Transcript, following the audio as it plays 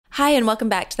Hi, and welcome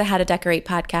back to the How to Decorate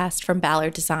podcast from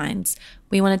Ballard Designs.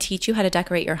 We want to teach you how to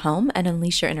decorate your home and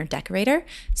unleash your inner decorator.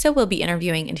 So we'll be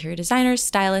interviewing interior designers,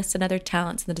 stylists, and other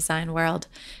talents in the design world,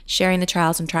 sharing the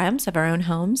trials and triumphs of our own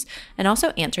homes, and also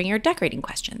answering your decorating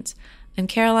questions. I'm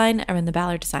Caroline. I run the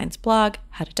Ballard Designs blog,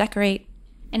 How to Decorate.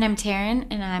 And I'm Taryn,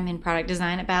 and I'm in product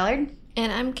design at Ballard.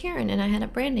 And I'm Karen, and I head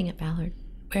up branding at Ballard.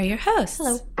 We're your hosts.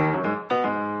 Hello.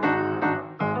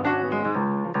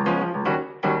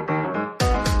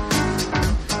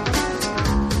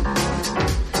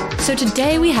 So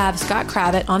today we have Scott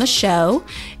Kravett on the show,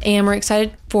 and we're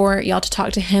excited for y'all to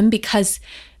talk to him because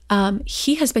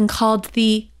he has been called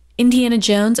the Indiana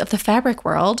Jones of the fabric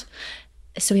world.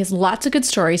 So he has lots of good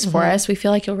stories for us. We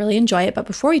feel like you'll really enjoy it. But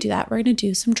before we do that, we're going to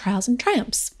do some trials and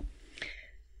triumphs.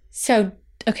 So,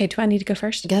 okay, do I need to go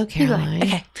first? Go, Caroline.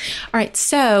 Okay. All right.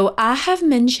 So I have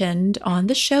mentioned on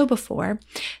the show before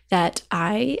that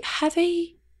I have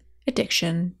a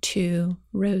addiction to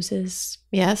roses.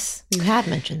 Yes, you had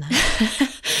mentioned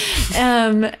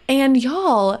that. And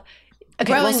y'all...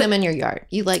 Okay, growing them in your yard.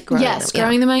 You like growing them. Yes,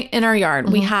 growing them in our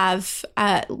yard. We have,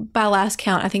 by last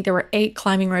count, I think there were 8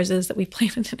 climbing roses that we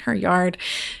planted in our yard.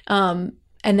 And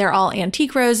they're all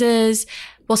antique roses.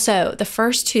 Well, so the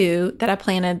first 2 that I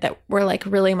planted that were like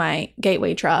really my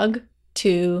gateway drug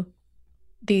to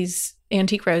these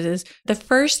antique roses. The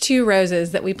first 2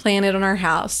 roses that we planted on our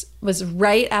house was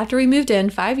right after we moved in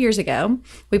 5 years ago.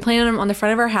 We planted them on the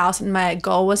front of our house, and my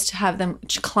goal was to have them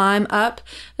climb up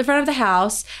the front of the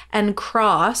house and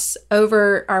cross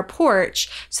over our porch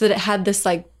so that it had this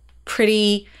like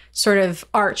pretty sort of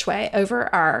archway over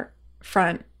our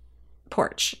front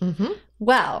porch. Mm-hmm.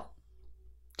 Well,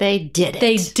 they did it.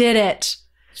 They did it.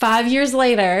 5 years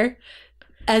later,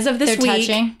 as of this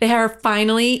week, they are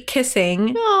finally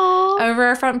kissing over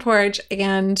our front porch,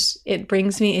 and it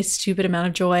brings me a stupid amount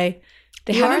of joy.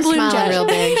 They haven't bloomed yet. Real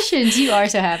big. You are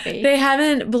so happy. They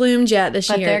haven't bloomed yet this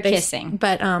year. But they're kissing.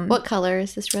 But what color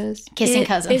is this rose? Kissing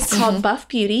cousins. It's called Buff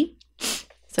Beauty.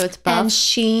 So it's buff. And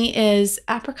she is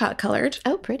apricot colored.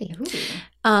 Oh, pretty.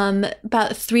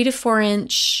 About 3 to 4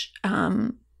 inch,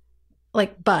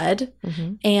 like bud.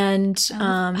 Mm-hmm. And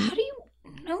how do you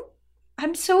know?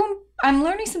 I'm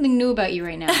learning something new about you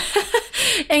right now.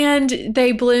 And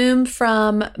they bloom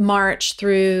from March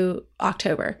through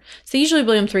October. So they usually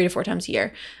bloom 3 to 4 times a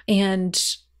year. And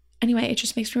anyway, it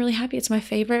just makes me really happy. It's my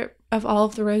favorite of all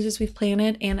of the roses we've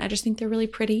planted. And I just think they're really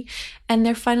pretty. And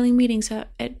they're finally meeting. So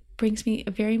it brings me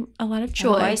a lot of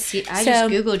joy. Oh, I see. I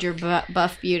just Googled your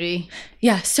Buff Beauty.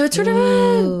 Yeah. So it's sort of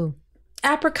a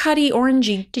apricot-y,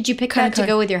 orangey. Did you pick that to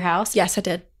go with your house? Yes, I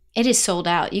did. It is sold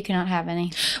out. You cannot have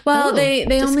any. Well, they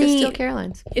only steal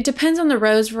Caroline's. It depends on the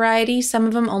rose variety. Some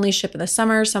of them only ship in the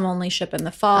summer. Some only ship in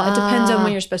the fall. It depends on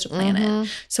when you're supposed to plant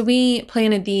it. So we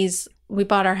planted these. We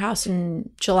bought our house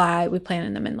in July. We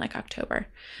planted them in like October.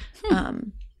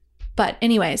 But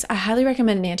anyways, I highly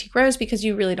recommend an antique rose because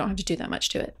you really don't have to do that much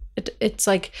to it. It's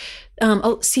like, and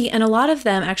a lot of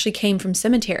them actually came from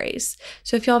cemeteries.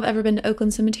 So if y'all have ever been to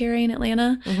Oakland Cemetery in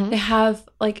Atlanta, they have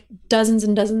like dozens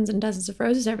and dozens and dozens of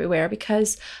roses everywhere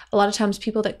because a lot of times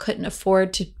people that couldn't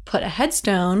afford to put a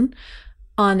headstone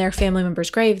on their family member's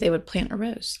grave, they would plant a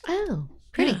rose. Oh,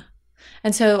 pretty. Yeah.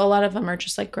 And so a lot of them are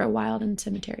just like grow wild in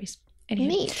cemeteries. Anyway,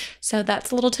 neat. So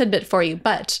that's a little tidbit for you,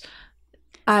 but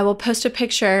I will post a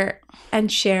picture and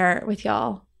share with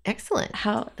y'all. Excellent.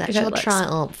 How that's your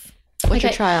triumph. What's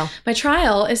your trial? My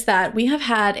trial is that we have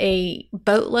had a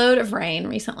boatload of rain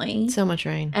recently. So much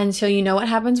rain. And so you know what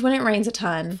happens when it rains a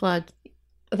ton. Flood.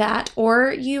 That,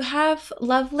 or you have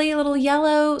lovely little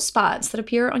yellow spots that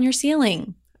appear on your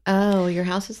ceiling. Oh, your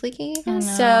house is leaking again?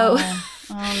 So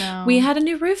no. We had a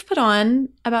new roof put on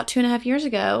about 2.5 years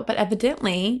ago, but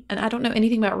evidently, and I don't know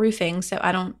anything about roofing, so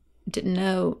I didn't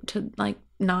know to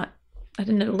I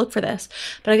didn't know to look for this,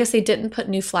 but I guess they didn't put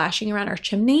new flashing around our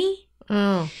chimney.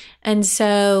 Oh. And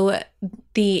so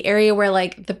the area where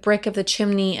like the brick of the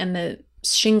chimney and the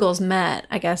shingles met,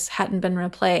 I guess, hadn't been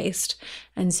replaced.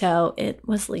 And so it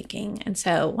was leaking. And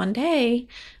so one day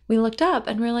we looked up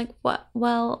and we're like, what?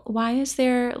 Well, why is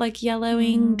there like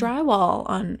yellowing drywall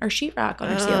on our sheetrock on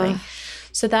our ceiling?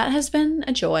 So that has been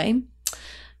a joy.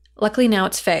 Luckily now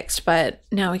it's fixed, but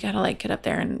now we got to like get up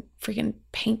there and freaking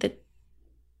paint the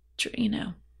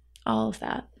all of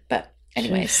that. But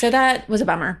anyway, so that was a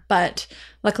bummer, but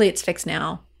luckily it's fixed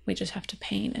now. We just have to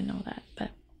paint and all that.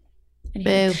 But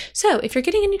anyway. Boo. So if you're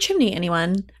getting a new chimney,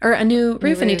 anyone, or a new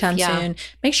roof anytime soon,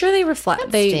 make sure they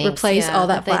replace all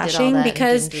that flashing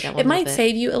because it might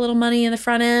save you a little money in the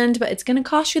front end, but it's going to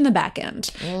cost you in the back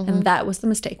end. And that was the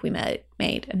mistake we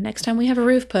made. And next time we have a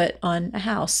roof put on a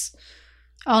house,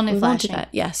 all new flashing.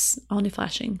 Yes, all new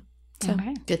flashing. So,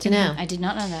 Okay. Good to know. I did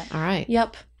not know that. All right.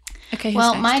 yep. Okay. who's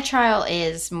Well, next? my trial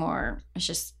is more. It's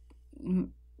just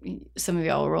some of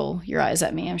y'all roll your eyes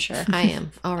at me. I'm sure. I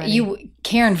am already.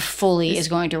 Karen fully is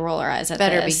going to roll her eyes at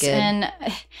better this. be good. And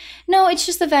no, it's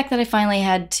just the fact that I finally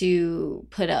had to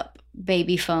put up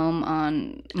baby foam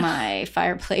on my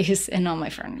fireplace and on my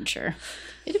furniture.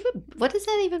 What does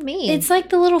that even mean? It's like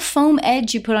the little foam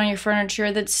edge you put on your furniture.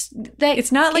 It's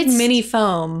not like mini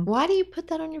foam. Why do you put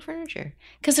that on your furniture?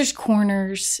 because there's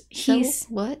corners. He's So,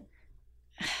 what?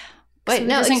 so he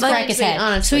doesn't crack his head.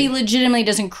 Honestly, So he legitimately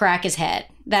doesn't crack his head.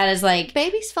 That is like,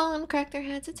 babies fall and crack their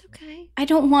heads. It's okay. I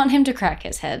don't want him to crack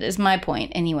his head, is my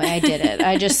point. Anyway, I did it.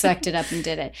 I just sucked it up and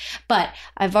did it. But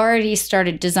I've already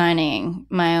started designing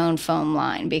my own foam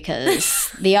line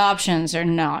because the options are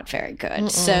not very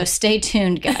good. So stay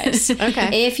tuned, guys.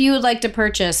 Okay. If you would like to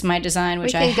purchase my design,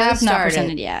 which I can go have not start it.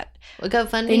 presented yet, We'll go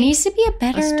fund there needs to be a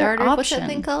better a starter. option. What's that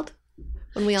thing called?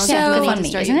 When we all Yeah, have money GoFundMe, to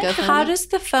start isn't your it? GoFundMe? How does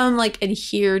the foam like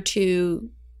adhere to?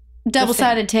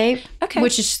 Double-sided tape, Okay.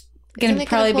 which is going Isn't to it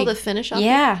probably pull be... the finish off?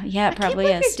 Yeah, it I probably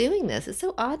can't believe is. you're doing this. It's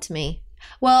so odd to me.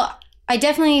 Well, I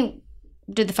definitely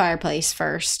did the fireplace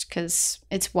first because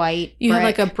it's white. You have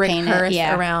like a brick painted, hearth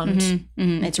around.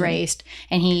 It's raised,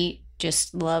 and he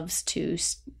just loves to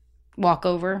walk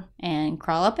over and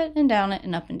crawl up it and down it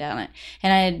and up and down it.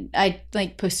 And I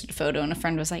like posted a photo, and a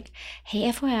friend was like, "Hey,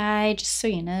 FYI, just so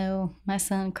you know, my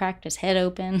son cracked his head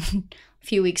open a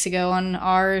few weeks ago on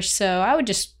ours, so I would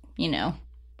just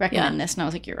recommend this." And I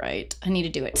was like, "You're right. I need to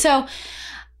do it." So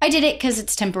I did it because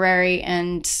it's temporary,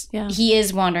 and he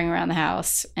is wandering around the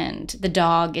house, and the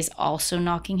dog is also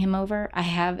knocking him over. I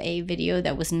have a video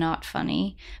that was not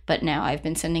funny, but now I've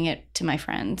been sending it to my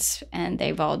friends, and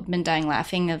they've all been dying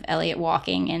laughing of Elliot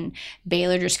walking, and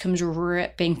Baylor just comes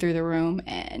ripping through the room,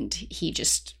 and he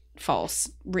just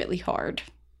falls really hard.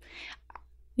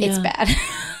 It's bad.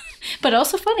 But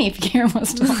also funny if Karen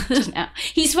wants to watch it now.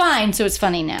 He's fine, so it's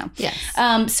funny now. Yes.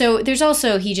 So there's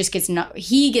also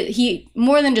he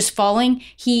more than just falling,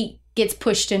 he gets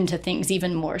pushed into things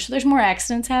even more. So there's more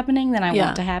accidents happening than I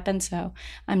want to happen. So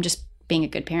I'm just being a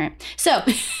good parent. So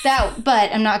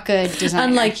but I'm not good designer.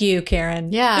 Unlike you,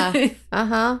 Karen. Yeah.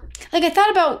 Uh-huh. Like I thought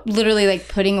about literally like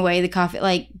putting away the coffee,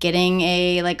 like getting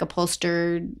a like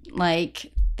upholstered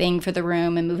like thing for the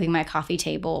room and moving my coffee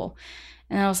table.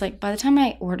 And I was like, by the time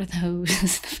I order the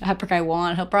fabric I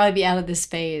want, he'll probably be out of this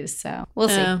phase. So we'll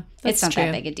see. It's not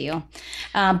that big a deal.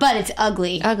 But it's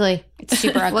ugly. Ugly. It's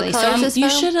super ugly. What color is this You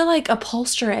foam? should like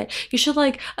upholster it. You should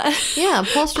like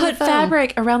upholster put the foam.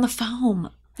 fabric around the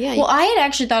foam. Yeah. Well, I had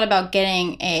actually thought about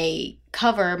getting a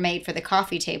cover made for the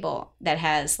coffee table that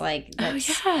has like that's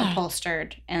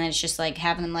upholstered, and it's just like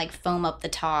having them like foam up the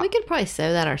top. we could probably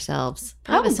sew that ourselves.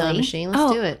 I have a sewing Probably. machine.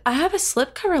 Let's do it. I have a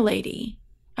slipcover lady.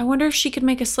 I wonder if she could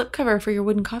make a slipcover for your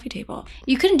wooden coffee table.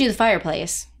 You couldn't do the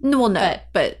fireplace. No, well, no,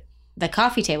 but The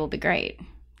coffee table would be great,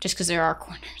 just because there are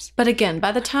corners. But again,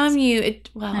 by the time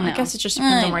I guess it just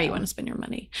depends on where I you know. want to spend your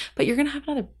money. But you might have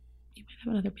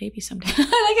another baby someday. I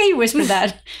like how you whispered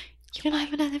that. You're gonna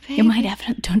have another baby. You might have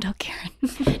it. Don't tell Karen. No,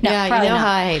 yeah, probably you know not.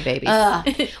 how I hate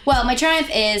babies. Well, my triumph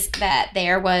is that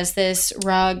there was this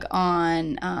rug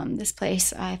on this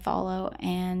place I follow,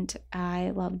 and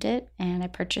I loved it, and I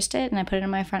purchased it, and I put it in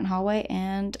my front hallway,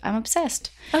 and I'm obsessed.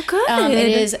 Oh, good.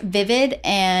 It is vivid,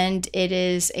 and it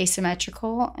is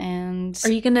asymmetrical, and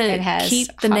Are you going it to has keep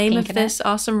the hot name pink of in it. this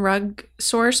awesome rug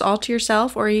source all to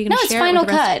yourself, or are you going No, to it's share Final it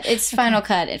with the rest? Cut. It's Final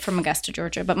Cut from Augusta,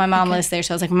 Georgia. But my mom lives there,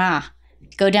 so I was like, Ma,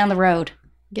 go down the road.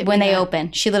 Get When me they that.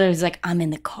 open, she literally was like, "I'm in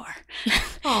the car."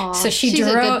 Aw, So she she's a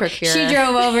good drove. procurer. She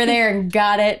drove over there and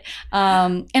got it,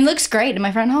 and looks great in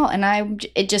my front hall. And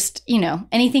it just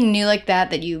anything new like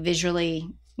that you visually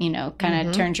kind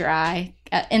of turns your eye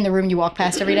in the room you walk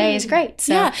past every day is great.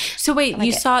 So Yeah. So wait,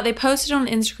 you saw they posted on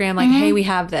Instagram like, "Hey, we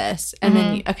have this," and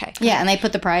then yeah, and they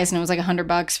put the price, and it was like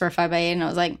 $100 for a 5x8, and I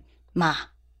was like, Ma,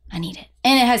 I need it.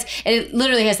 And it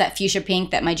literally has that fuchsia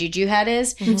pink that my Juju hat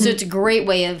is. So it's a great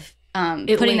way of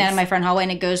putting that in my front hallway,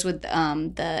 and it goes with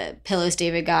the pillows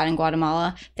David got in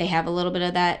Guatemala. They have a little bit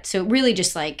of that. So it really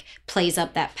just like plays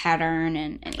up that pattern,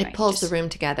 and anyway, It pulls the room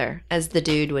together, as the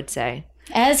dude would say.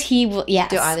 as he will. Yes.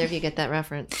 Do either of you get that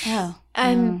reference? Oh.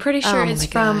 I'm pretty sure Oh it's my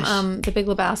from gosh. The Big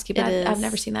Lebowski, but It I've is.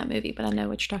 never seen that movie, but I know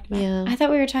what you're talking about. Yeah. I thought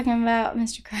we were talking about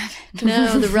Mr. Krabs.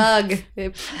 No, the rug.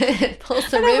 It pulls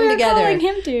the I thought room we were together. calling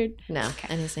him dude. No,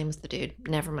 and his name was the dude.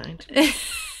 Never mind.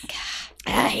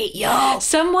 I hate y'all.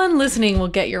 Someone listening will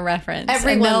get your reference. and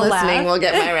Everyone they'll listening laugh. will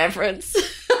get my reference.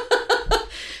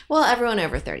 Well, everyone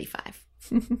over 35.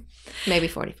 Maybe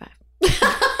 45.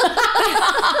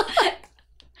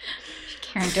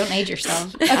 Karen, don't age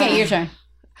yourself. Okay, your turn.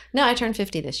 No, I turned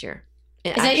 50 this year.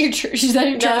 Is that your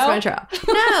triumph? That's my triumph.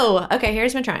 No. Okay,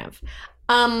 here's my triumph.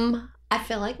 I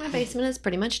feel like my basement is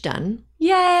pretty much done.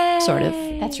 Yay! Sort of.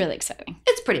 That's really exciting.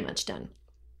 It's pretty much done.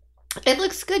 It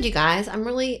looks good, you guys. I'm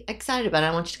really excited about it.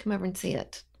 I want you to come over and see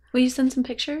it. Will you send some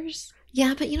pictures?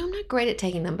 Yeah, but I'm not great at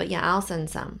taking them. But yeah, I'll send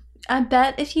some. I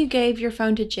bet if you gave your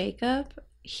phone to Jacob,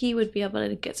 he would be able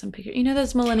to get some pictures. You know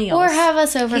those millennials. Or have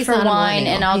us over He's for not a wine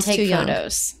millennial. and I'll He's too take young.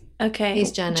 photos. Okay.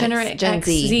 He's Gen X,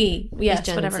 Z. Yes, He's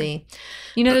Gen whatever. Z.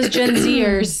 You know those Gen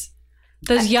Zers,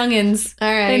 those youngins.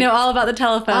 All right. They know all about the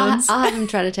telephones. I'll have him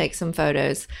try to take some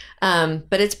photos.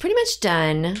 But it's pretty much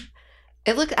done.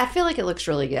 I feel like it looks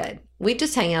really good. We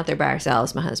just hang out there by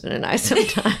ourselves, my husband and I,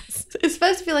 sometimes. It's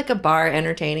supposed to be like a bar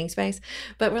entertaining space,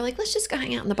 but we're like, let's just go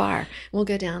hang out in the bar. We'll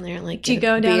go down there and like Do you get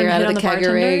a go down beer and out hit of on the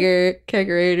the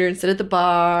kegerator and sit at the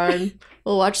bar, and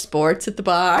we'll watch sports at the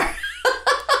bar.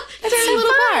 It's our so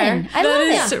little fun. bar. I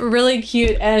love That is really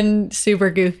cute and super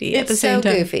goofy at the It's same so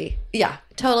time. goofy. Yeah,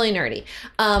 totally nerdy.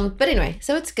 But anyway,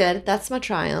 so it's good. That's my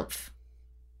triumph.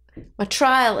 My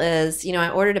trial is, I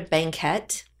ordered a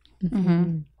banquette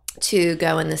Mm-hmm. to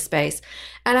go in this space.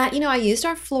 And I used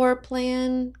our floor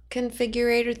plan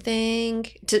configurator thing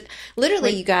to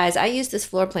literally, you guys, I used this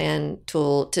floor plan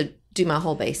tool to do my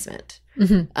whole basement.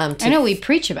 Mm-hmm. I know we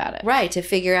preach about it. Right, to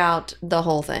figure out the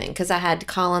whole thing because I had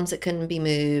columns that couldn't be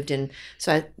moved, and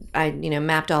so I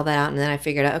mapped all that out, and then I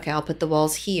figured out, okay, I'll put the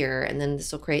walls here, and then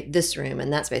this will create this room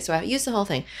and that space. So I used the whole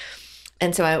thing,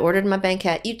 and so I ordered my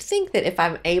banquette. You'd think that if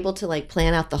I'm able to like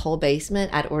plan out the whole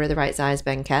basement, I'd order the right size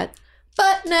banquette,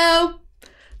 but no,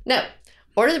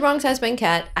 order the wrong size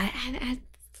banquette. I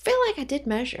feel like I did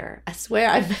measure. I swear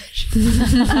I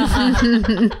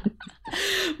measured.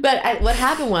 But what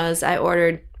happened was I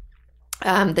ordered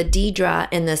the Deidre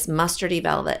in this mustardy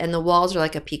velvet, and the walls are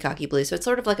like a peacocky blue. So it's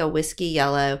sort of like a whiskey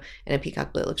yellow and a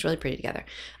peacock blue. It looks really pretty together.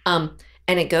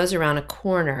 And it goes around a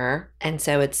corner. And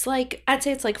so it's like, I'd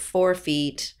say it's like 4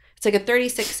 feet. It's like a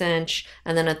 36-inch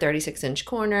and then a 36-inch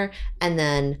corner. And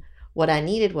then what I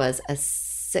needed was a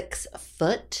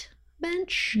 6-foot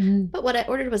bench. But what I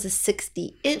ordered was a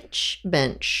 60-inch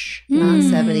bench, not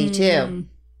 72.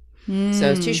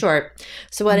 So it's too short.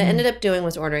 So what I ended up doing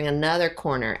was ordering another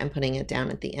corner and putting it down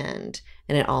at the end,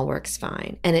 and it all works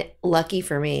fine. And lucky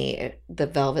for me, the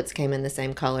velvets came in the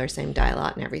same color, same dye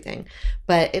lot and everything,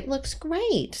 but it looks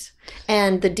great.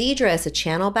 And the Deidre is a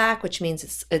channel back, which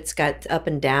means it's got up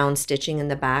and down stitching in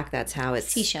the back. That's how it's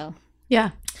Seashell.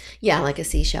 Yeah. Yeah, like a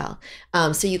seashell.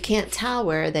 So you can't tell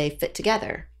where they fit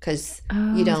together because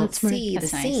you don't that's smart. see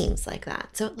That's the nice. seams like that.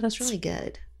 So it looks really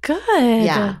good.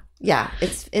 Good. Yeah,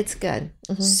 it's good.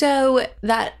 Mhm. So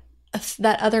that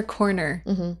other corner,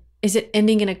 Mhm. is it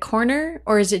ending in a corner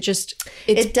or is it just?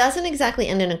 It doesn't exactly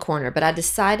end in a corner, but I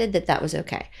decided that was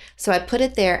okay. So I put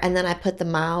it there, and then I put the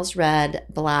Miles Red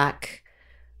Black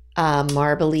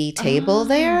marbly table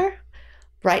there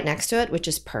right next to it, which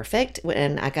is perfect.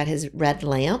 And I got his red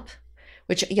lamp,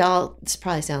 which y'all, this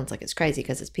probably sounds like it's crazy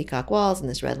because it's peacock walls and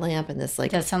this red lamp and this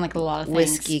like It does sound like a lot of things.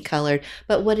 whiskey colored.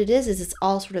 But what it is it's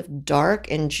all sort of dark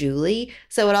and jewelly.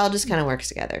 So it all just kind of works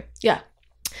together. Yeah.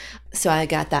 So I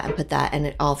got that and put that, and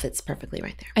it all fits perfectly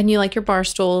right there. And you like your bar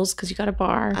stools because you got a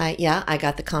bar. I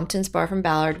got the Compton's bar from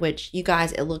Ballard, which you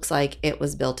guys, it looks like it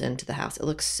was built into the house. It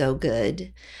looks so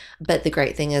good. But the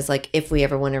great thing is, like, if we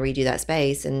ever want to redo that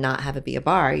space and not have it be a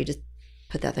bar, you just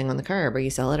put that thing on the curb, or you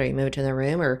sell it, or you move it to the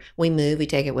room, or we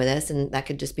take it with us, and that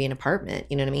could just be an apartment.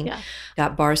 You know what I mean? Yeah.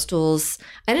 Got bar stools.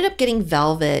 I ended up getting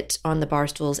velvet on the bar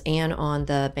stools and on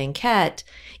the banquette,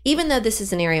 even though this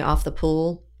is an area off the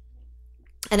pool.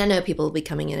 And I know people will be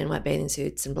coming in wet bathing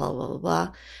suits and blah, blah, blah,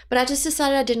 blah. But I just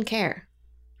decided I didn't care.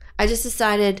 I just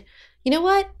decided, you know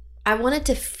what? I wanted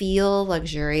to feel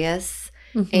luxurious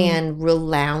and real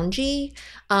loungy.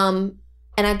 And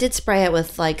I did spray it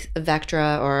with like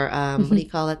Vectra or what do you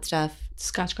call that stuff?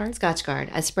 Scotch Guard. Scotch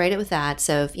Guard. I sprayed it with that.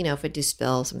 So, if I do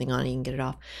spill something on it, you can get it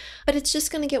off. But it's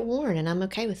just going to get worn, and I'm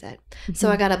okay with it.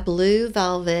 So I got a blue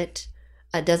velvet.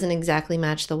 It doesn't exactly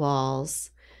match the walls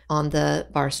on the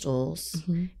bar stools.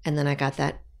 And then I got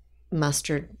that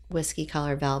mustard whiskey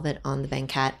color velvet on the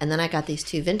banquette. And then I got these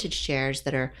 2 vintage chairs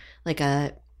that are like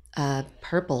a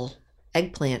purple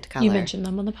eggplant color. You mentioned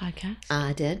them on the podcast.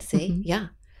 I did. See? Yeah.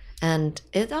 And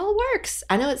it all works.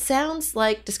 I know it sounds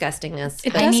like disgustingness.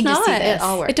 It but does need to not. see this. It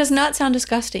all works. It does not sound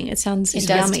disgusting. It sounds It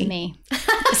yummy. does to me.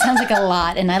 It sounds like a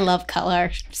lot, and I love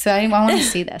color. So I want to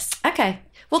see this. Okay.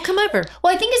 Well, come over.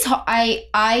 Well, I think it's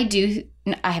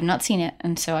I have not seen it,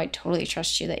 and so I totally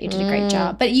trust you that you did a great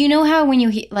job. But you know how when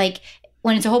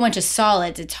when it's a whole bunch of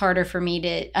solids, it's harder for me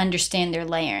to understand their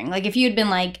layering. Like if you had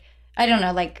been like, I don't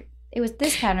know, like it was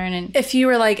this pattern. And if you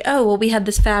were like, oh, well, we had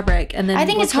this fabric, and then I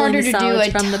think we're it's harder pulling to the do solids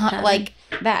a from the ton, pattern. like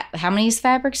that. How many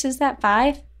fabrics is that?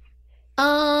 5?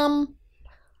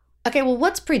 Okay, well,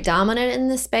 what's predominant in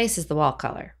this space is the wall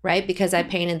color, right? Because I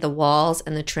painted the walls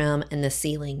and the trim and the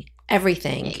ceiling,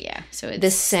 everything. Yeah. So it's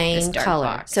the same this dark color.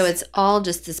 box. So it's all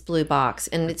just this blue box.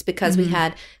 And it's because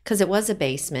because it was a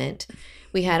basement,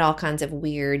 we had all kinds of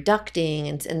weird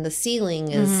ducting and the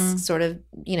ceiling is sort of,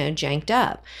 janked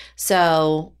up.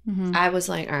 So I was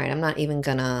like, all right, I'm not even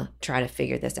going to try to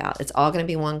figure this out. It's all going to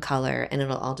be one color and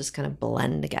it'll all just kind of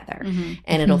blend together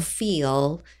and it'll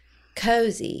feel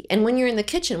cozy. And when you're in the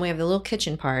kitchen, we have the little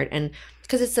kitchen part, and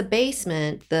because it's a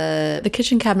basement, the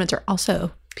kitchen cabinets are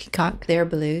also peacock. They're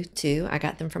blue too. I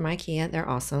got them from IKEA. They're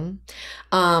awesome.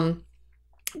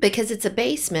 Because it's a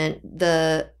basement,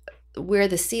 where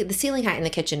the ceiling height in the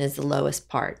kitchen is the lowest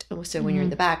part. So when you're in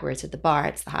the back where it's at the bar,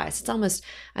 it's the highest. It's almost,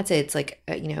 I'd say it's like,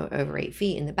 over 8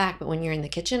 feet in the back. But when you're in the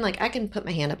kitchen, like I can put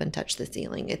my hand up and touch the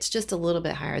ceiling. It's just a little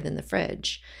bit higher than the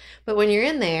fridge. But when you're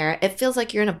in there, it feels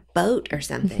like you're in a boat or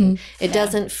something. It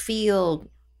doesn't feel,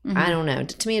 I don't know.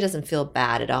 To me, it doesn't feel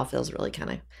bad. It all feels really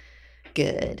kind of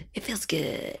good. It feels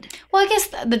good. Well, I guess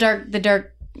the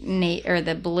dark or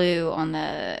the blue on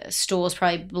the stools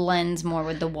probably blends more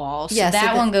with the walls. So Yeah,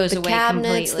 that one goes the away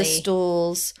cabinets, completely. the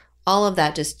stools, all of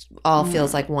that just all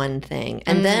feels like one thing.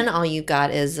 And then all you got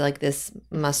is like this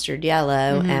mustard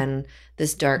yellow and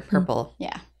this dark purple.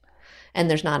 Yeah.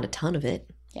 And there's not a ton of it.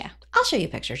 Yeah. I'll show you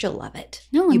pictures. You'll love it.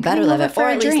 No, I'm you better gonna love love it. it for Or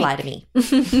a at least drink. lie to me.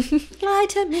 Lie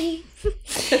to me.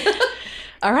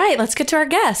 All right, let's get to our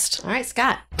guest. All right,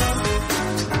 Scott.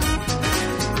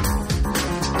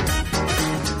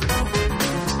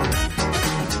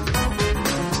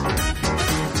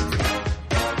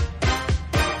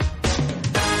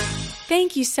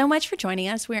 Thank you so much for joining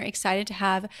us. We're excited to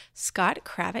have Scott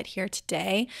Kravett here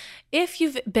today. If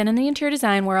you've been in the interior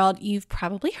design world, you've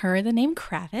probably heard the name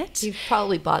Kravett. You've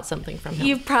probably bought something from him.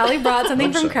 You've probably brought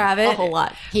something from Kravett. A whole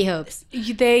lot. He hopes.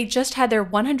 They just had their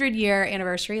 100-year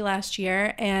anniversary last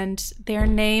year, and their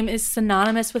name is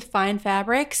synonymous with fine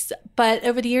fabrics. But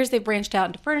over the years, they've branched out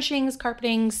into furnishings,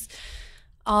 carpetings,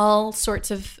 all sorts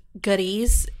of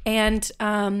goodies. And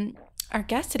our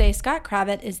guest today, Scott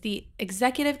Kravett, is the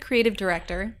executive creative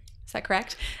director. Is that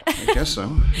correct? I guess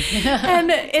so. And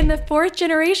in the 4th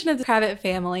generation of the Kravett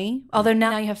family, although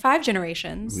now you have 5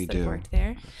 generations We that do. worked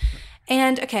there.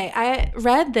 And okay, I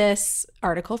read this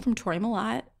article from Tori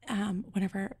Millot, one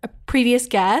of a previous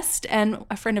guest and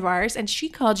a friend of ours, and she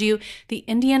called you the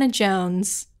Indiana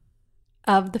Jones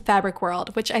of the fabric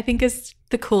world, which I think is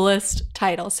the coolest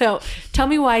title. So tell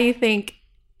me why you think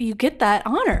you get that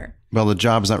honor. Well, the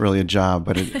job's not really a job,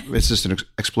 but it's just an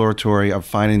exploratory of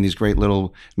finding these great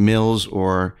little mills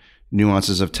or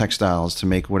nuances of textiles to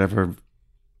make whatever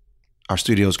our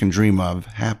studios can dream of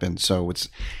happen. So it's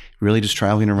really just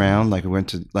traveling around. Like we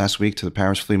went last week to the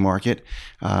Paris Flea Market,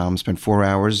 spent 4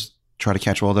 hours, try to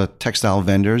catch all the textile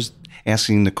vendors,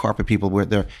 asking the carpet people where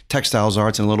their textiles are.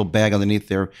 It's in a little bag underneath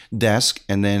their desk.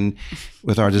 And then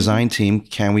with our design team,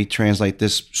 can we translate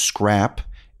this scrap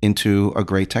into a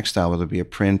great textile, whether it be a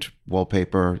print,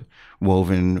 wallpaper,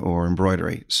 woven, or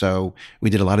embroidery. So we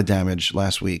did a lot of damage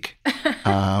last week.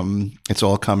 It's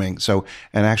all coming. So,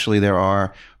 and actually there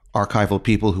are archival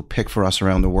people who pick for us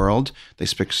around the world. They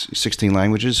speak 16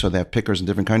 languages, so they have pickers in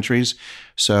different countries.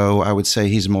 So I would say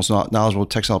he's the most knowledgeable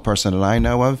textile person that I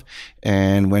know of.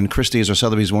 And when Christie's or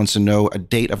Sotheby's wants to know a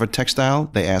date of a textile,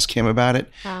 they ask him about it.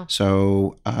 Wow.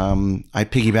 So I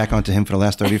piggyback onto him for the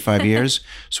last 35 years.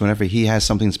 So whenever he has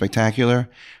something spectacular,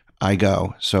 I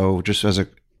go. So just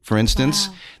for instance,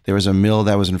 there was a mill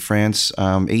that was in France,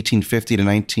 1850 to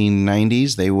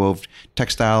 1990s. They wove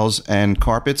textiles and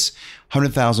carpets,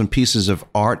 100,000 pieces of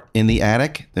art in the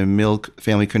attic. The mill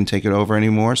family couldn't take it over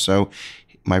anymore. So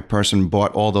my person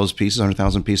bought all those pieces,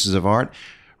 100,000 pieces of art,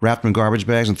 wrapped them in garbage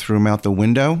bags and threw them out the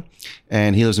window.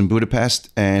 And he lives in Budapest,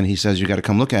 and he says, you got to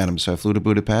come look at them. So I flew to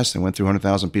Budapest and went through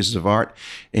 100,000 pieces of art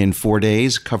in 4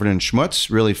 days, covered in schmutz,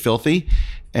 really filthy.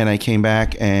 And I came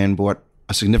back and bought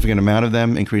a significant amount of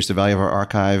them, increased the value of our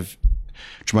archive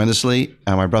tremendously.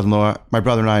 My brother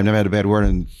and I have never had a bad word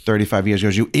in 35 years. He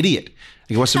goes, you idiot.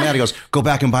 I go, what's the matter? He goes, go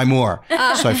back and buy more.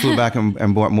 So I flew back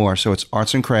and bought more. So it's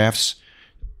arts and crafts,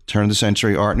 turn of the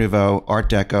century, Art Nouveau, Art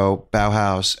Deco,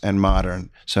 Bauhaus, and modern.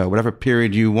 So whatever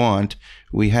period you want,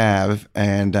 we have.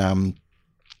 And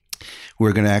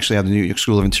we're going to actually have the New York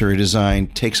School of Interior Design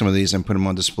take some of these and put them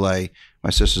on display. My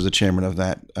sister's the chairman of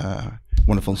that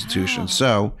wonderful institution.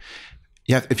 So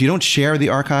if you don't share the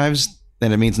archives,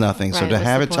 then it means nothing. Right, so to what's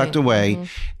have the it tucked point? away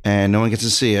and no one gets to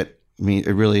see it, I mean,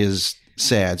 it really is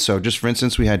sad. So just for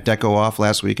instance, we had Deco Off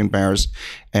last week in Paris,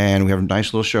 and we have a nice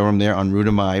little showroom there on Rue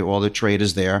de Mai. All the trade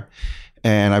is there.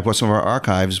 And I brought some of our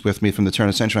archives with me from the turn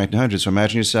of the century, 1900s. So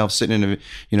imagine yourself sitting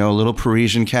in a little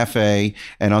Parisian cafe,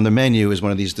 and on the menu is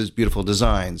one of these beautiful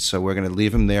designs. So we're going to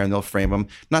leave them there, and they'll frame them,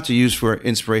 not to use for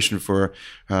inspiration for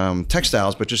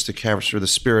textiles, but just to capture the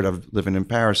spirit of living in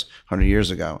Paris 100 years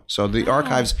ago. So the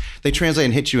archives, they translate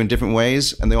and hit you in different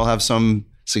ways, and they all have some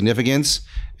significance,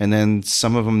 and then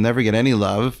some of them never get any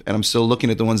love, and I'm still looking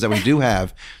at the ones that we do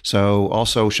have. So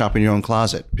also shop in your own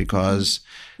closet, because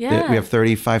we have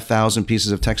 35,000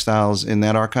 pieces of textiles in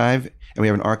that archive, and we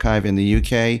have an archive in the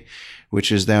UK,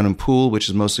 which is down in Poole, which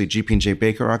is mostly GP&J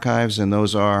Baker archives, and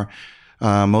those are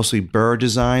mostly burr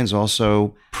designs,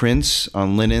 also prints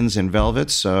on linens and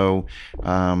velvets. So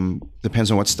depends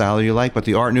on what style you like. But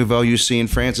the Art Nouveau you see in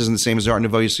France isn't the same as the Art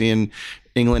Nouveau you see in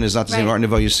England, is not the same Art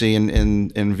Nouveau you see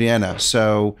in Vienna.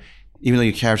 So even though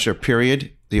you capture a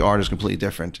period, the art is completely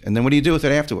different. And then what do you do with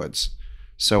it afterwards?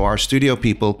 So our studio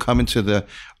people come into the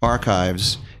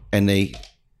archives and they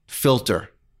filter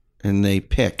and they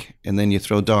pick, and then you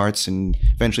throw darts, and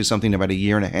eventually something in about a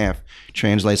year and a half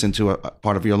translates into a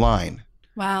part of your line.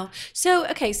 Wow. So,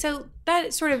 okay, so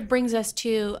that sort of brings us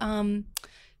to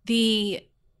the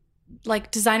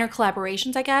designer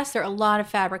collaborations, I guess. There are a lot of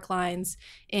fabric lines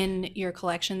in your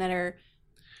collection that are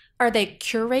they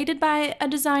curated by a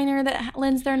designer that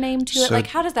lends their name to it?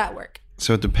 How does that work?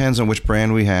 So it depends on which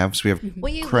brand we have. So we have Will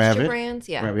you list Kravet. your brands?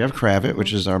 Yeah. Right, we have Kravet,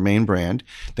 which is our main brand.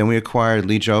 Then we acquired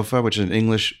Lee Joffa, which is an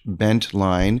English bent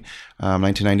line,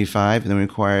 1995. And then we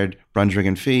acquired Brunswick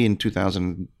and Fee in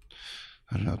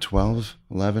 2012,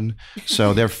 11.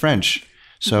 So they're French.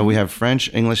 So we have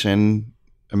French, English, and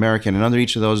American. And under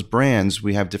each of those brands,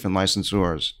 we have different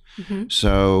licensors.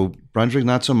 So Brunswick,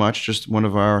 not so much, just one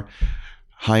of our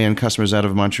high-end customers out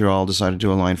of Montreal decided to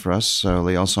do a line for us. So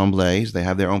Les Ensembles, they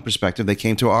have their own perspective. They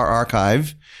came to our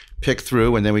archive, picked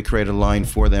through, and then we created a line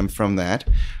for them from that.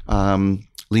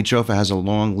 Lee Joffa has a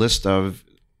long list of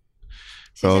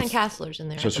Susan Kassler's in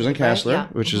there. So Susan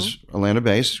Kassler, which is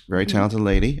Atlanta-based, very talented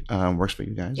lady, works for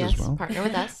you guys as well. Partner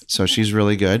with us. So she's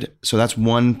really good. So that's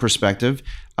one perspective.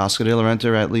 Oscar de la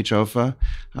Renta at Lee Joffa.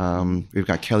 We've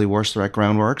got Kelly Worsler at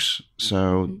Groundworks.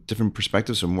 So different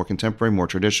perspectives, so more contemporary, more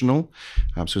traditional.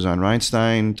 Suzanne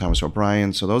Reinstein, Thomas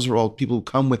O'Brien. So those are all people who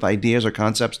come with ideas or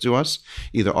concepts to us,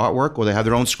 either artwork or they have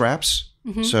their own scraps.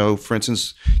 So for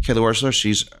instance, Kelly Worsler,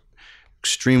 she's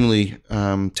extremely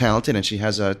talented, and she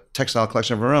has a textile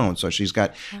collection of her own. So she's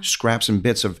got scraps and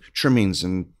bits of trimmings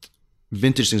and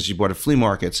vintage things she bought at flea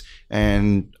markets,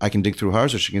 and I can dig through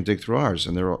hers, or she can dig through ours,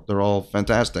 and they're all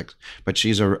fantastic. But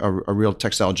she's a real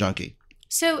textile junkie.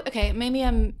 So, okay, maybe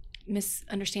I'm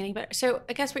misunderstanding, but so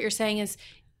I guess what you're saying is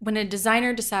when a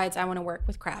designer decides I want to work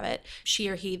with Kravet, she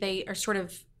or he, they are sort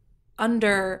of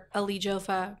under a Lee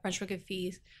Joffa, Brunswick and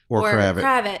Fee, or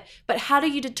Kravet. But how do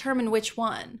you determine which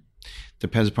one?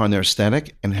 Depends upon their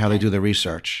aesthetic and how they do their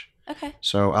research. Okay.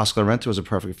 So Oscar de la Renta was a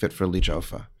perfect fit for Lee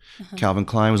Joffa. Calvin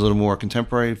Klein was a little more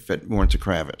contemporary, fit more into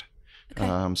Kravet.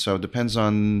 Okay. So it depends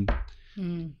on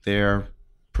their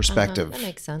perspective. That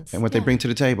makes sense. And what they bring to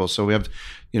the table. So we have,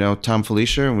 Tom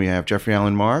Felicia, and we have Jeffrey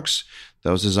Allen Marks.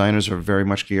 Those designers are very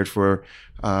much geared for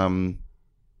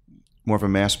more of a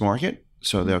mass market.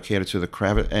 So they'll cater to the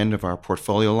Kravet end of our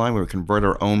portfolio line, where we convert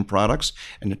our own products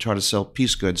and to try to sell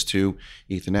piece goods to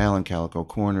Ethan Allen, Calico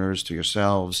Corners, to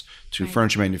yourselves, to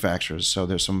furniture manufacturers. So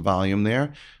there's some volume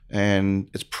there, and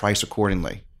it's priced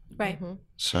accordingly. Right.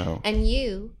 So. And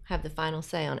you have the final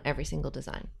say on every single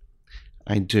design.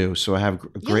 I do. So I have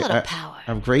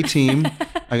a great team.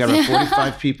 I got about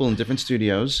 45 people in different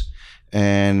studios,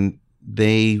 and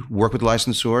they work with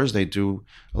licensors. They do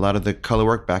a lot of the color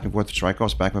work back and forth, the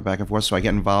strike-offs back and forth. So I get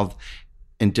involved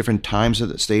in different times of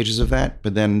the stages of that.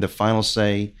 But then the final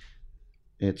say,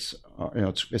 it's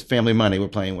family money we're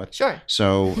playing with. Sure.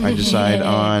 So I decide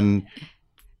on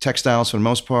textiles for the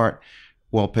most part,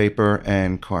 wallpaper,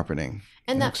 and carpeting.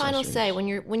 And that final say, when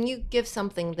you give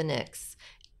something the nix,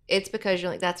 it's because you're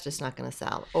like, that's just not going to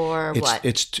sell, or what?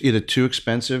 It's either too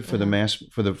expensive for the mass,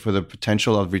 for the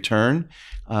potential of return.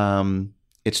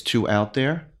 It's too out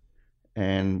there,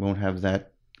 and won't have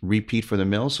that repeat for the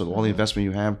mill. So all the investment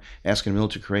you have, asking the mill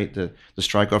to create the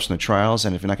strike-offs and the trials,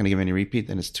 and if you're not going to give any repeat,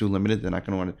 then it's too limited. They're not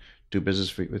going to want to do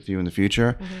business with you in the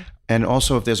future. And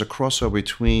also, if there's a crossover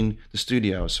between the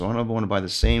studios, so I don't want to buy the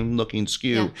same looking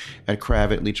SKU at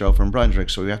Kravet, Lee Joffa, and Brunswick.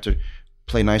 So we have to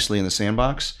play nicely in the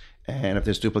sandbox. And if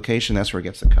there's duplication, that's where it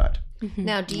gets the cut.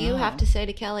 Now, do you have to say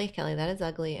to Kelly, that is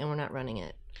ugly, and we're not running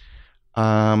it?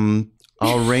 I'll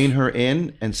rein her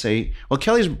in and say, well,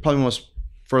 Kelly's probably the most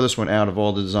furthest one out of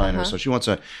all the designers. So she wants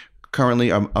a currently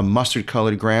a mustard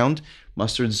colored ground.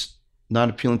 Mustard's not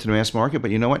appealing to the mass market,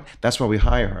 but you know what? That's why we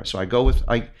hire her. So I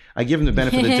give them the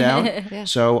benefit of the doubt. Yeah.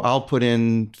 So I'll put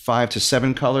in 5 to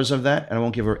 7 colors of that, and I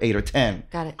won't give her 8 or 10.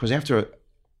 Got it. Because after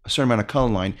a certain amount of color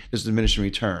line, there's diminishing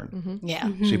return. Mm-hmm. Yeah.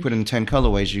 So you put in 10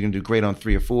 colorways, you can do great on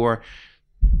 3 or 4,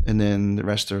 and then the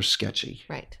rest are sketchy.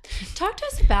 Right. Talk to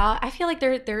us about, I feel like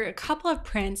there are a couple of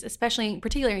prints,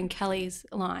 particularly in Kelly's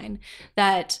line,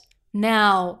 that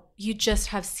now you just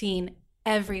have seen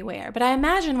everywhere. But I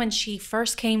imagine when she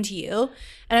first came to you,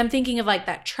 and I'm thinking of like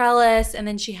that trellis, and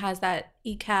then she has that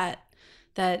ECAT,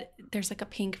 that there's like a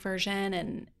pink version,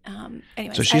 and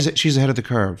anyways. So she's ahead of the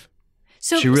curve.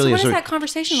 So, she really so what is. does So that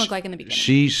conversation look like in the beginning?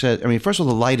 She said, I mean, first of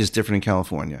all, the light is different in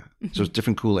California. So it's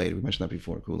different Kool-Aid. We mentioned that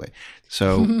before, Kool-Aid.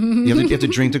 So you have to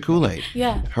drink the Kool-Aid.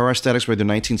 Yeah. Her aesthetics were the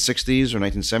 1960s or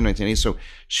 1970s, 1980s. So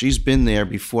she's been there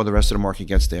before the rest of the market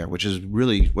gets there, which is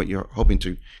really what you're hoping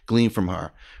to glean from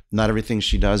her. Not everything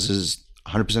she does is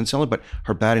 100% seller, but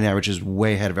her batting average is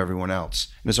way ahead of everyone else.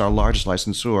 And it's our largest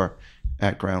licensor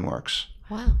at Groundworks.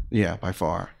 Wow. Yeah, by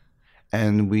far.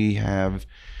 And we have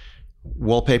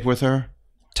wallpaper with her,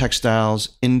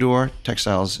 textiles, indoor,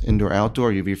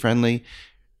 outdoor, UV friendly,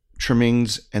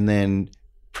 trimmings, and then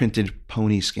printed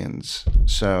pony skins.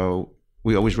 So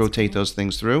we always rotate those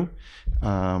things through.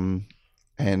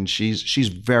 And she's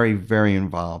very, very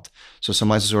involved. So some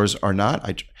licensors are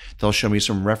not. They'll show me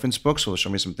some reference books, or they'll show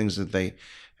me some things that they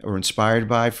were inspired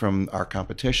by from our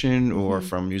competition or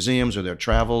from museums or their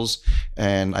travels,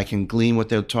 and I can glean what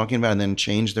they're talking about and then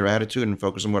change their attitude and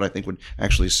focus on what I think would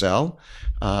actually sell.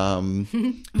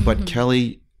 But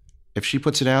Kelly, if she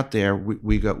puts it out there,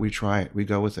 we try it, we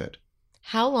go with it.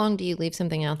 How long do you leave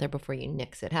something out there before you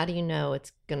nix it? How do you know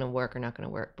it's going to work or not going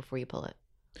to work before you pull it?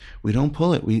 We don't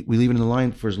pull it. We leave it in the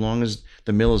line for as long as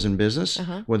the mill is in business,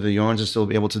 whether the yarns are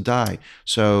still able to dye.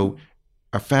 So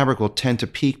our fabric will tend to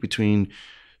peak between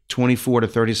 24 to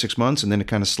 36 months, and then it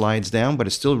kind of slides down, but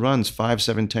it still runs 5,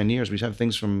 7, 10 years. We have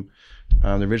things from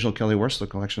the original Kelly Wearstler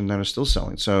collection that are still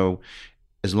selling. So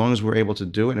as long as we're able to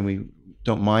do it and we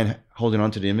don't mind holding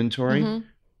on to the inventory, and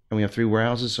we have 3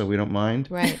 warehouses, so we don't mind.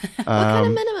 Right. What kind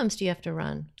of minimums do you have to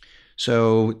run?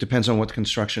 So it depends on what the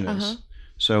construction is.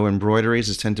 So embroideries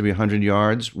is tend to be 100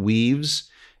 yards. Weaves,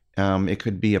 it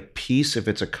could be a piece if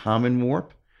it's a common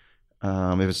warp.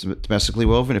 If it's domestically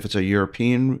woven, if it's a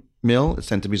European mill, it's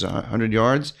tend to be 100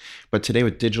 yards. But today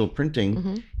with digital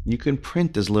printing, you can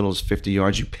print as little as 50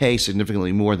 yards. You pay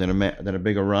significantly more than a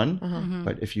bigger run.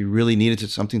 But if you really needed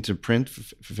something to print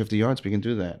for 50 yards, we can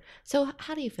do that. So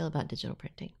how do you feel about digital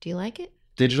printing? Do you like it?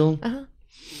 Digital?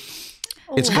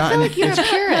 It's I gotten, feel like you're a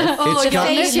purist.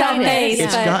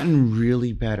 it's gotten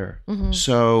really better.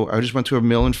 So I just went to a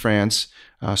mill in France,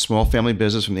 a small family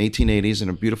business from the 1880s in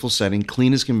a beautiful setting,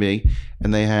 clean as can be.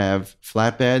 And they have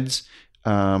flatbeds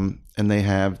and they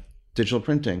have digital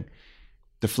printing.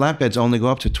 The flatbeds only go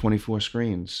up to 24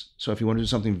 screens. So if you want to do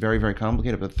something very, very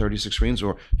complicated, up to 36 screens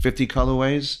or 50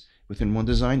 colorways within one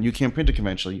design, you can't print it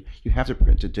conventionally. You have to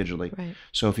print it digitally. Right.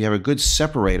 So if you have a good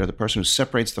separator, the person who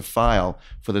separates the file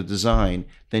for the design,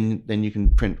 then you can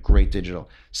print great digital.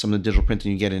 Some of the digital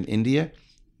printing you get in India,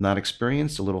 not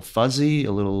experienced, a little fuzzy,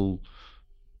 a little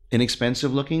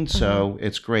inexpensive looking. So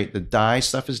it's great. The dye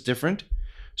stuff is different.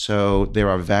 So there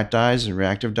are vat dyes and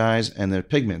reactive dyes, and there are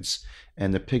pigments.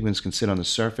 And the pigments can sit on the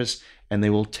surface, and they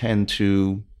will tend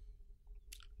to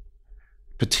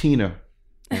patina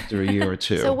after a year or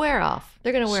two. So wear off.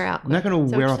 They're going to wear out. They're not going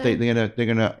to wear off. They're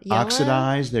gonna Yellow?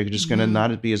 oxidize. They're just going to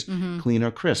not be as clean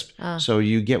or crisp. So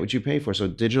you get what you pay for. So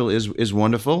digital is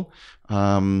wonderful.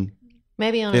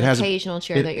 Maybe on it an has- occasional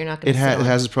chair that you're not going to It sell.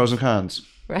 has its pros and cons.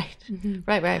 Right.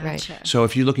 Right. Gotcha. So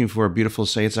if you're looking for a beautiful,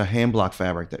 say it's a hand block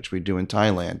fabric that we do in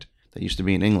Thailand that used to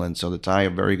be in England. So the Thai are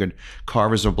very good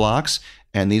carvers of blocks.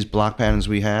 And these block patterns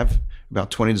we have,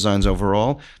 about 20 designs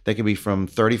overall, they can be from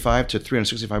 35 to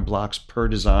 365 blocks per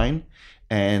design.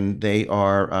 And they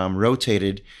are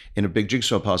rotated in a big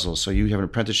jigsaw puzzle. So you have an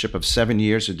apprenticeship of 7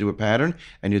 years to do a pattern,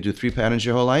 and you do 3 patterns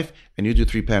your whole life, and you do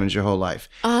 3 patterns your whole life.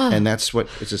 And that's what,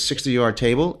 it's a 60-yard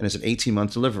table, and it's an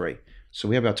 18-month delivery. So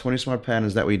we have about 20 smart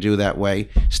patterns that we do that way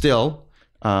still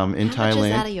in How much is Thailand.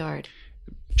 that a yard?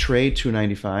 Trade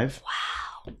 $295.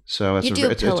 Wow. So You do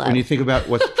a pillow. when you think about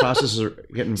what processes are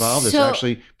get involved, it's So-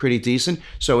 actually pretty decent.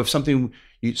 So if something,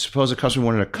 you suppose a customer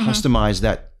wanted to customize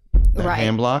that Right.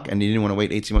 hand block and you didn't want to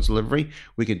wait 18 months delivery,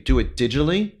 we could do it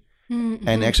digitally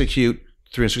and execute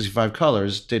 365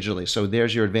 colors digitally. So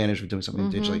there's your advantage with doing something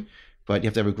digitally. But you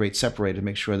have to have a great separator to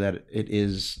make sure that it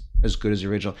is as good as the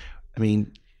original. I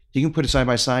mean, you can put it side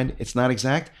by side. It's not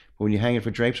exact, but when you hang it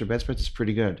for drapes or bedspreads, it's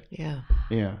pretty good. Yeah.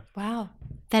 Yeah. Wow.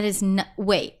 That is not.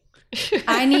 Wait.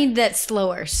 I need that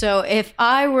slower. So if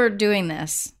I were doing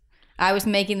this, I was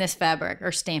making this fabric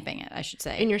or stamping it, I should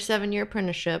say. In your 7-year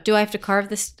apprenticeship. Do I have to carve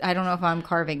this? I don't know if I'm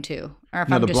carving too, or if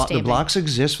No, I'm just the stamping. blocks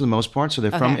exist for the most part. So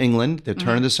they're from Okay. England. They're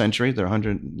turn of the century. They're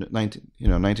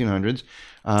 1900s.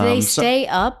 Do they stay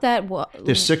up that?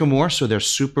 They're sycamore, so they're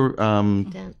super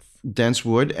Dense. dense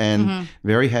wood and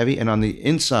very heavy. And on the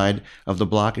inside of the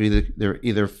block, they're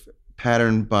either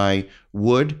patterned by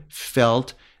wood,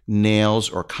 felt, nails,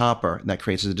 or copper. And that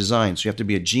creates the design. So you have to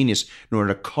be a genius in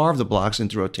order to carve the blocks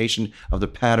into rotation of the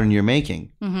pattern you're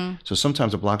making. So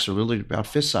sometimes the blocks are literally about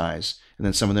fist size, and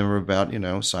then some of them are about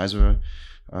size of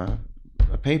a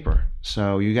paper.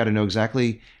 So you got to know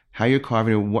exactly how you're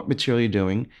carving it, what material you're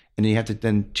doing, and you have to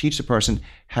then teach the person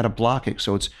how to block it.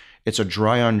 So it's a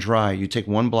dry on dry. You take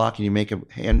one block and you make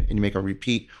a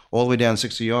repeat all the way down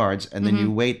 60 yards, and then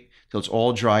you wait till it's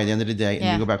all dry at the end of the day,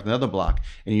 and you go back to another block.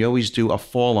 And you always do a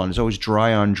fall on. It's always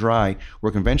dry on dry,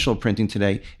 where conventional printing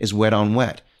today is wet on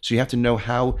wet. So you have to know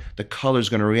how the color is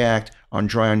going to react on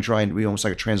dry, and be almost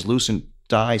like a translucent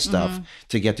dye stuff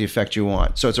to get the effect you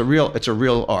want. So it's a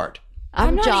real art.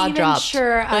 I'm not jaw even dropped.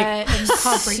 sure I am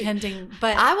comprehending,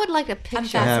 but I would like a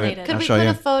picture. I'm I have it. fascinated. Could I'll we show put you.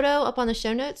 a photo up on the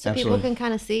show notes so people Absolutely. can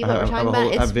kind of see I what we're have, talking I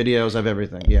about? have videos of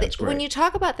everything. Yeah, it's great. When you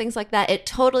talk about things like that, it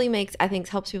totally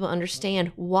helps people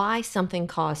understand why something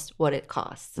costs what it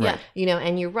costs. Yeah.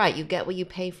 And you're right. You get what you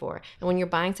pay for. And when you're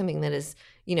buying something that is,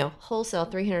 wholesale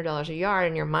 $300 a yard,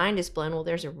 and your mind is blown, well,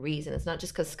 there's a reason. It's not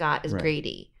just because Scott is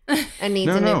greedy and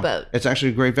needs a new boat. It's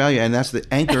actually a great value, and that's the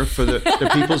anchor for the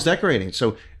people's decorating.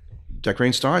 So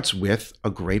decorating starts with a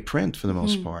great print for the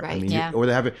most part. right. Or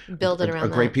they have Build it around a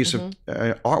great that. piece of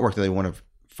artwork that they want to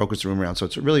focus the room around. So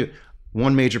it's really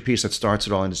one major piece that starts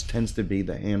it all, and it tends to be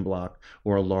the hand block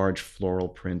or a large floral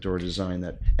print or design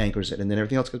that anchors it, and then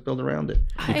everything else gets built around it.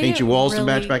 You paint your walls to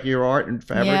match back your art and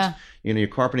fabrics. Yeah. Your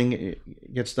carpeting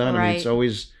gets done. I mean, it's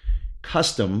always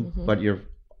custom, but your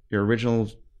original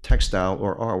textile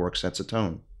or artwork sets a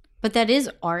tone. But that is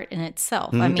art in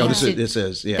itself. I mean, this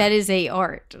is, yeah. that is a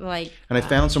art. Like, And I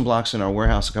found some blocks in our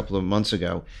warehouse a couple of months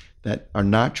ago that are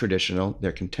not traditional.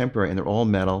 They're contemporary, and they're all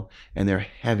metal, and they're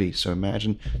heavy. So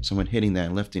imagine someone hitting that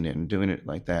and lifting it and doing it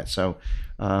like that. So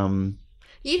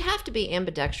You'd have to be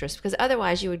ambidextrous, because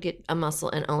otherwise you would get a muscle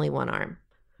in only one arm.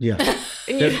 yeah,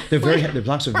 they're very the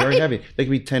blocks are very heavy. They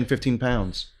can be 10, 15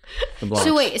 pounds. The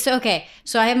blocks.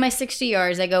 So I have my 60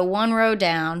 yards. I go one row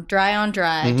down, dry on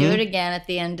dry, do it again at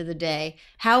the end of the day.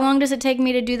 How long does it take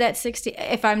me to do that 60?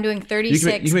 If I'm doing 36.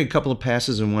 You can make a couple of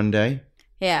passes in one day.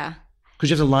 Yeah. Because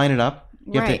you have to line it up.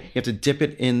 You Right. have to dip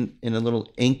it in a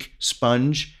little ink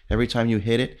sponge every time you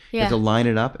hit it. You have to Yeah. line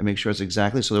it up and make sure it's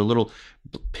exactly. So there are little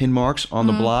pin marks on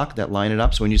the block that line it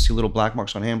up. So when you see little black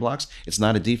marks on hand blocks, it's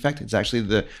not a defect. It's actually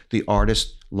the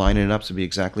artist lining it up to be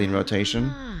exactly in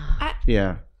rotation.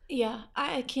 Yeah. yeah,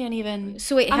 I can't even.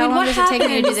 So wait, how long does it take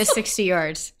me to do this 60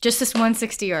 yards? Just this one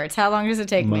 60 yards. How long does it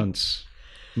take me? Months.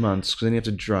 Because then you have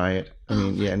to dry it. I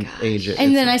mean, and age it.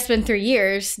 And then I spend 3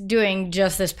 years doing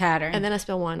just this pattern. And then I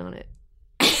spill wine on it.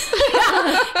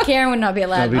 Karen would not be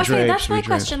allowed. That'd be Okay, drapes, that's my drapes.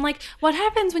 question. Like, what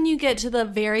happens when you get to the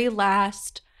very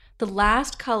last, the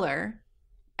last color,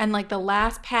 and like the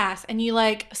last pass, and you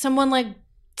someone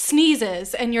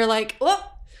sneezes, and you're like, oh.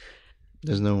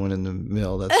 There's no one in the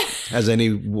mill that has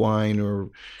any wine or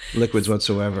liquids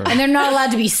whatsoever. And they're not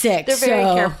allowed to be sick. They're very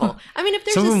so- careful. I mean, if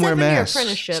there's Some of a them wear 7-year masks.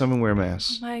 apprenticeship, Some of them wear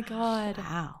masks. My God.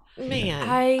 Wow.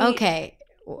 man. Okay.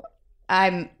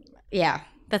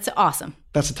 That's awesome.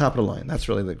 That's the top of the line. That's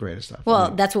really the greatest stuff.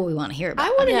 Well, that's what we want to hear about. I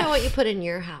want to Yeah. know what you put in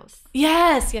your house.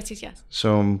 Yes.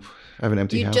 So I have an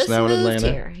empty You house just now in moved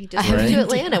Atlanta. here. You just moved to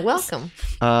Atlanta. Welcome.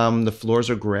 The floors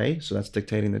are gray, so that's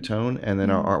dictating the tone. And then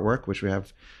our artwork, which we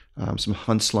have some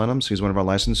Hunt Slunham. So he's one of our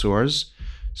licensors.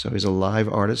 So he's a live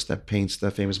artist that paints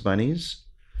the famous bunnies.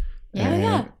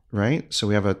 Yeah. Right? So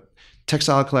we have a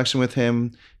textile collection with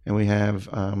him, and we have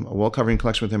a wall covering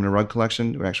collection with him and a rug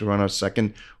collection. We actually run our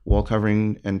second wall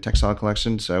covering and textile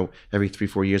collection. So every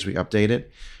 3-4 years we update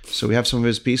it. So we have some of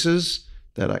his pieces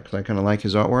that I kind of like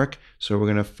his artwork. So we're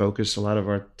going to focus a lot of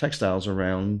our textiles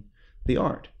around the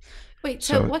art. Wait.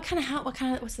 So, So-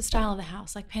 what's the style of the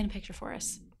house? Like, paint a picture for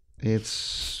us.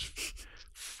 It's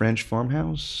French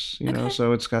farmhouse, Okay.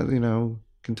 so it's got,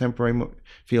 contemporary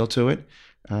feel to it.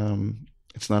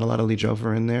 It's not a lot of Lee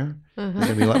Jofer in there. There's going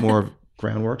to be a lot more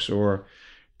groundworks or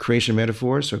Creation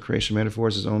Metaphors. So Creation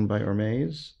Metaphors is owned by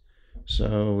Hermes.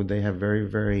 So they have very,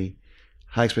 very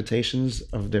high expectations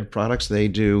of their products. They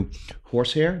do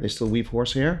horsehair. They still weave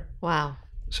horsehair. Wow.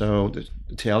 So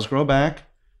the tails grow back.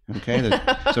 Okay.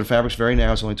 So the fabric's very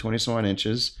narrow. It's only 20 some odd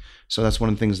inches. So that's one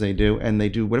of the things they do. And they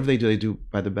do, whatever they do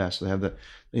by the best. They have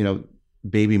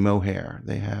baby mohair.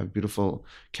 They have beautiful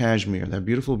cashmere. They have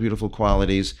beautiful, beautiful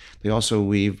qualities. They also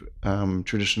weave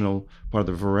traditional, part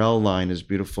of the Varel line is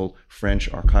beautiful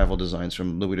French archival designs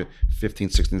from Louis the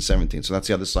 15th, 16th, 17th. So that's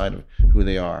the other side of who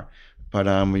they are. But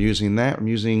we're using that. I'm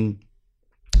using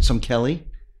some Kelly,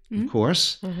 of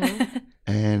course,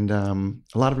 and a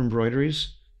lot of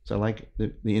embroideries. So I like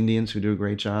the Indians who do a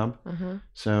great job.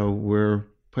 So we're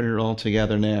putting it all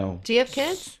together now. Do you have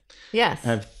kids? Yes. I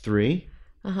have 3.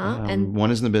 And one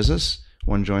is in the business.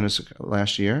 One joined us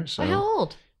last year. So how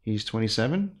old? he's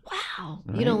 27. Wow.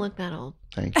 Right. You don't look that old.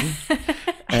 Thank you.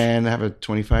 And I have a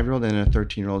 25-year-old and a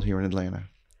 13-year-old here in Atlanta.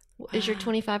 Is your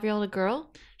 25-year-old a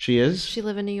girl? She is. Does she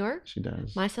live in New York? She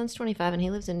does. My son's 25 and he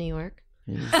lives in New York.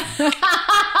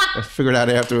 I figured out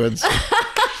afterwards. There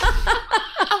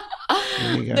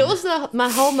you go. That was my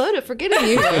whole motive for getting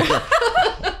you.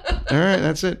 All right,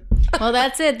 that's it. Well,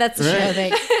 that's it. That's the show.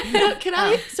 Thanks. Can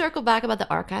I circle back about the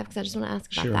archive? Because I just want to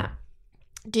ask about Sure. that.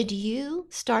 Did you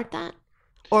start that?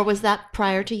 Or was that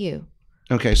prior to you?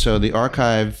 Okay, so the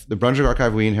archive, the Brunswick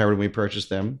Archive, we inherited when we purchased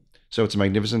them. So it's a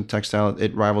magnificent textile.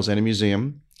 It rivals any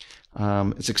museum.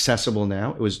 It's accessible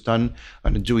now. It was done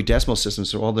on a Dewey Decimal System,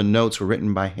 so all the notes were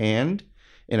written by hand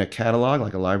in a catalog,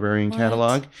 like a librarian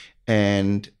catalog.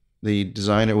 And the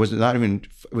designer was not even,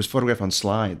 it was photographed on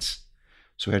slides.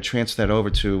 So we had to transfer that over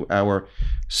to our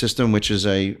system, which is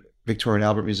a Victoria and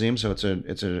Albert Museum. So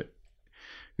it's a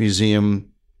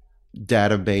museum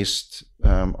data-based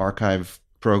archive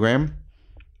program.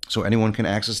 So anyone can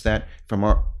access that from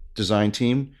our design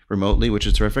team remotely, which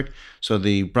is terrific. So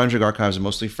the Brunswick archives are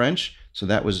mostly French. So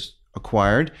that was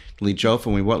acquired. Lee Joffa,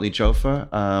 when we bought Lee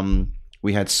Joffa,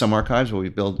 we had some archives where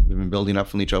we've been building up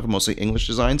from Lee Joffa, mostly English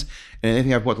designs. And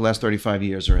anything I've bought the last 35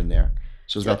 years are in there.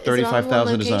 So it's about is it on one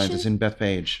 35,000 designs. location? It's in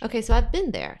Bethpage. Okay, so I've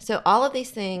been there. So all of these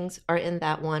things are in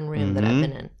that one room that I've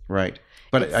been in. Right.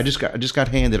 But I just got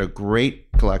handed a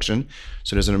great collection.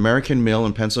 So there's an American mill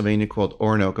in Pennsylvania called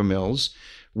Orinoco Mills.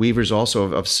 Weavers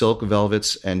also of silk,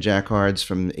 velvets, and jacquards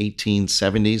from the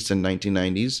 1870s to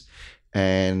 1990s.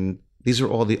 And these are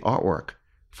all the artwork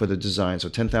for the design. So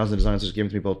 10,000 designs was given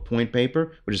to me, both point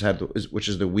paper, which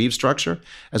is the weave structure,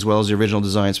 as well as the original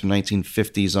designs from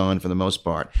 1950s on for the most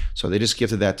part. So they just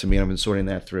gifted that to me, and I've been sorting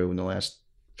that through in the last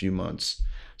few months.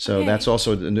 So that's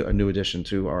also a new addition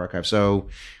to our archive. So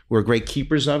we're great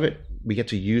keepers of it. We get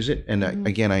to use it. And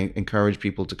again, I encourage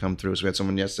people to come through. So we had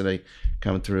someone yesterday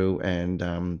come through and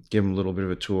give them a little bit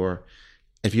of a tour.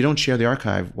 If you don't share the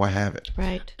archive, why have it?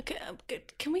 Right.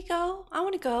 Can we go? I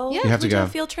want to go. Yeah. You have to Can we do go. a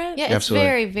field trip? Yeah, it's Absolutely.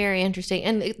 very, very interesting.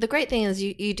 And the great thing is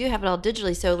you do have it all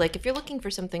digitally. So like if you're looking for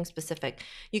something specific,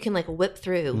 you can like whip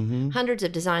through hundreds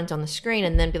of designs on the screen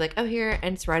and then be like, oh, here,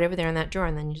 and it's right over there in that drawer.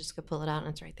 And then you just go pull it out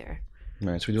and it's right there.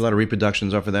 Right, so we do a lot of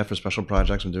reproductions off of that for special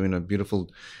projects. I'm doing a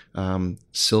beautiful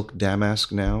silk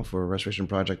damask now for a restoration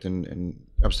project in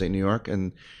upstate New York,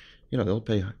 and they'll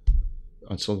pay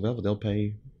on silk velvet. They'll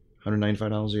pay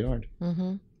 $195 a yard.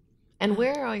 Mm-hmm. And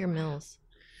where are all your mills?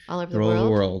 All over the They're all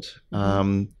world? over the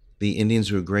world. The Indians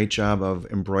do a great job of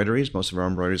embroideries. Most of our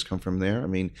embroideries come from there. I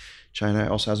mean, China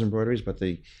also has embroideries, but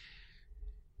the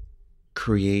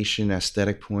creation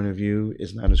aesthetic point of view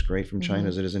is not as great from China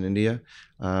as it is in India.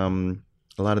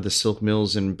 A lot of the silk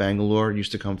mills in Bangalore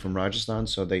used to come from Rajasthan,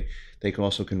 so they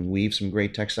also can weave some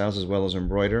great textiles as well as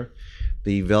embroider.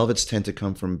 The velvets tend to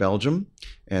come from Belgium,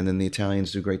 and then the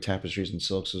Italians do great tapestries and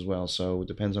silks as well. So it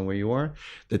depends on where you are.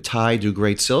 The Thai do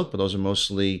great silk, but those are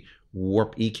mostly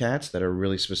warp ecats that are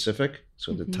really specific.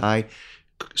 So the Thai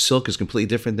silk is completely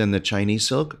different than the Chinese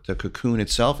silk. The cocoon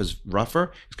itself is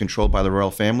rougher. It's controlled by the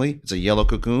royal family. It's a yellow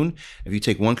cocoon. If you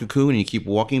take one cocoon and you keep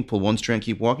walking, pull one strand,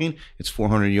 keep walking, it's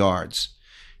 400 yards.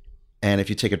 And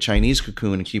if you take a Chinese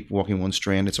cocoon and keep walking one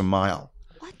strand, it's a mile.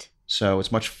 What? So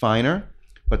it's much finer,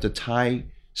 but the Thai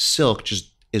silk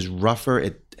just is rougher.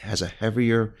 It has a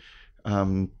heavier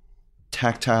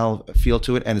tactile feel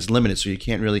to it, and it's limited. So you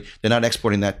can't really, they're not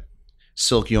exporting that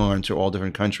silk yarn to all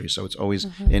different countries. So it's always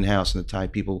in-house, and the Thai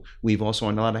people weave also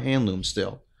on a lot of hand looms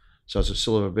still. So it's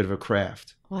still a bit of a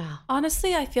craft. Wow.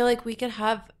 Honestly, I feel like we could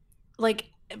have like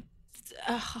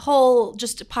a whole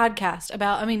just podcast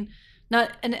about, I mean,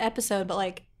 not an episode, but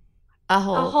like A a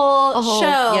whole whole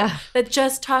show yeah. that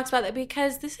just talks about that,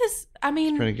 because this is, I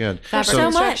mean, Pretty good. there's Fabric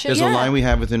so much. construction. There's a Yeah. line we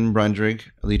have within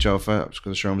Brunswick, Lee Joffa, because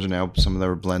the showrooms are now, some of them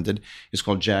are blended. It's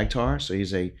called Jagtar. So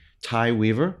he's a Thai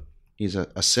weaver. He's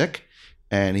a Sikh,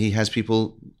 and he has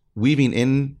people weaving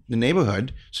in the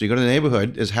neighborhood. So you go to the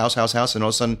neighborhood, there's house, and all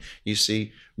of a sudden you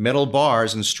see metal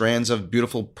bars and strands of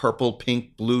beautiful purple,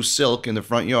 pink, blue silk in the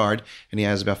front yard, and he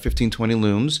has about 15, 20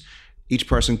 looms. each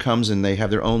person comes and they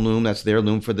have their own loom. That's their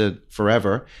loom for the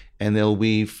forever. And they'll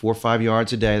weave 4 or 5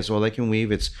 yards a day. That's all they can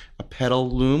weave. It's a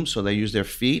pedal loom, so they use their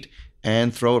feet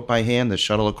and throw it by hand, the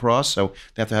shuttle across. So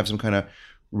they have to have some kind of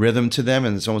rhythm to them,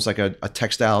 and it's almost like a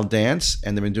textile dance.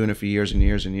 And they've been doing it for years and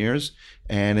years and years.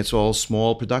 And it's all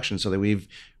small production. So they weave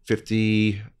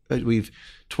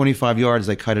 25 yards.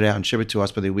 They cut it out and ship it to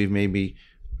us, but they weave maybe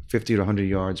 50 to 100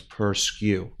 yards per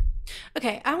skew.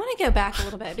 Okay, I want to go back a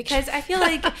little bit because I feel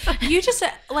like you just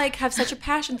like have such a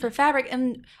passion for fabric,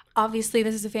 and obviously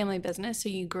this is a family business, so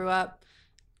you grew up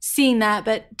seeing that.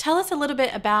 But tell us a little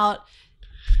bit about,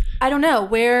 I don't know,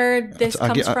 where this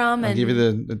comes from. I'll give you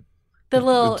the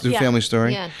little family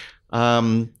story. Yeah.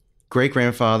 Great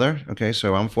grandfather. Okay,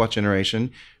 so I'm 4th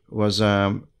generation. Was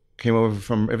came over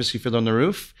from Ever See Fiddler on the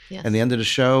Roof. Yes. And the end of the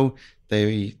show,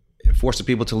 they forced the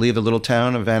people to leave the little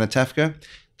town of Vanatefka.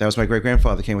 That was my great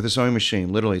grandfather. Came with a sewing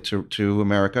machine, literally to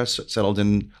America. Settled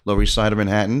in Lower East Side of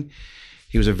Manhattan.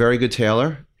 He was a very good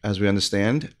tailor, as we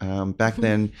understand. Back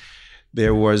then,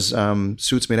 there was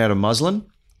suits made out of muslin.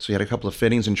 So you had a couple of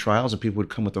fittings and trials, and people would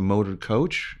come with a motored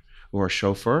coach or a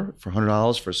chauffeur for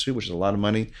 $100 for a suit, which is a lot of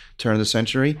money turn of the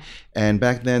century. And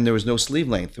back then, there was no sleeve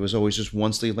length. There was always just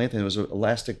one sleeve length, and there was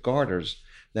elastic garters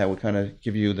that would kind of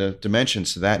give you the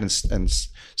dimensions to that, and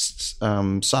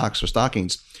socks or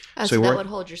stockings. So that would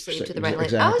hold your sleeve to the right length.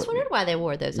 Exactly. I always wondered why they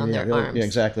wore those on their arms. Yeah,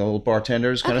 exactly. Little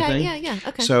bartenders kind of thing. Yeah.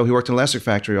 Okay. So he worked in an elastic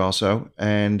factory also.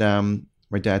 And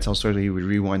my dad tells stories that he would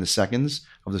rewind the seconds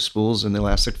of the spools in the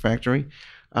elastic factory.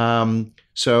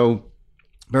 So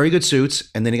very good suits.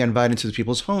 And then he got invited into the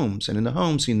people's homes. And in the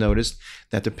homes, he noticed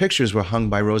that the pictures were hung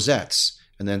by rosettes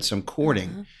and then some cording.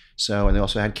 Uh-huh. So, and they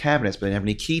also had cabinets, but they didn't have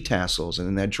any key tassels. And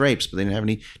then they had drapes, but they didn't have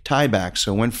any tie backs.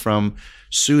 So it went from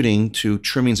suiting to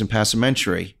trimmings and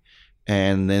passementery.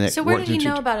 And then so where did he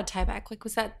know about a tie back? Like,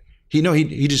 was that? He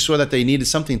just saw that they needed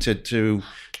something to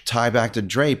tie back the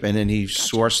drape, and then he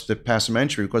sourced the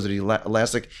passementery because of the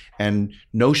elastic and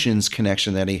notions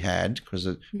connection that he had, because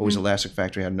always elastic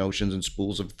factory had notions and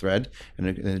spools of thread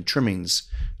and trimmings,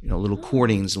 little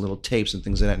cordings and little tapes and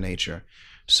things of that nature.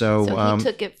 So he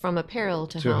took it from apparel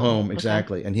to home. home,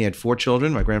 exactly. Okay. And he had 4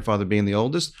 children, my grandfather being the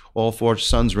oldest. All 4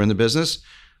 sons were in the business.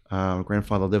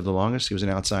 Grandfather lived the longest. He was an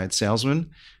outside salesman.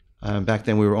 Back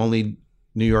then, we were only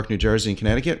New York, New Jersey, and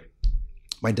Connecticut.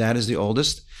 My dad is the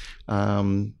oldest.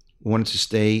 Wanted to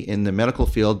stay in the medical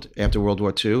field after World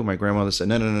War II. My grandmother said,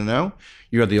 no.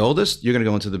 You're the oldest. You're going to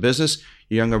go into the business.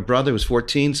 Your younger brother was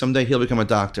 14. Someday he'll become a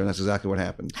doctor. And that's exactly what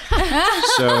happened.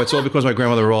 So it's all because my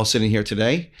grandmother were all sitting here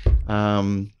today.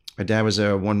 My dad was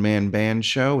a one-man band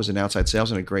show, was an outside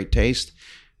salesman, a great taste.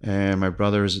 And my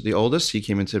brother is the oldest. He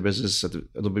came into the business a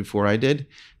little before I did.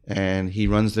 And he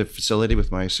runs the facility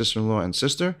with my sister-in-law and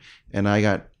sister. And I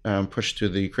got pushed to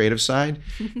the creative side.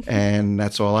 And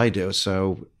that's all I do.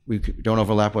 So we don't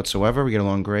overlap whatsoever. We get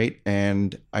along great.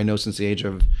 And I know since the age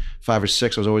of 5 or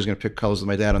 6, I was always going to pick colors with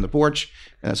my dad on the porch.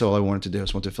 And that's all I wanted to do. I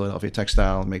just went to Philadelphia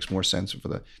Textile. It makes more sense for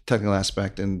the technical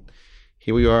aspect. And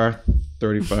here we are,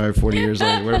 35, 40 years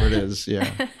later, whatever it is.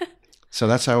 Yeah. So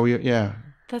that's how yeah.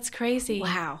 That's crazy.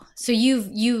 Wow. So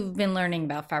you've been learning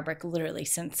about fabric literally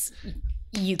since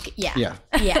yeah.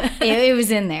 It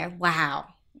was in there. Wow.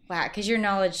 Because your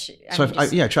knowledge.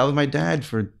 I traveled with my dad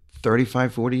for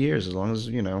 35, 40 years, as long as,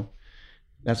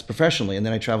 that's professionally. And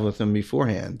then I traveled with him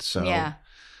beforehand. So yeah.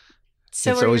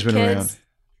 So it's always been around.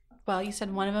 Well, you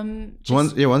said one of them.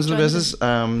 One's in the business.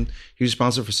 He was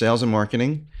responsible for sales and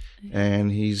marketing.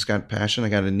 And he's got passion. I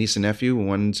got a niece and nephew.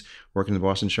 One's working in the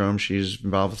Boston showroom. She's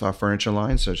involved with our furniture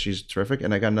line, so she's terrific.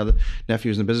 And I got another nephew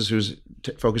who's in the business who's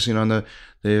focusing on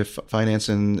the finance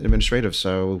and administrative.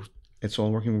 So it's all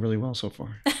working really well so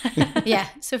far. Yeah,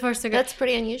 so far so good. That's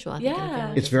pretty unusual. I think, in a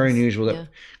family it's very business. unusual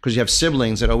because you have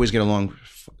siblings that always get along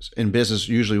in business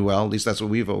usually well. At least that's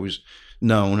what we've always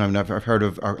known. I've heard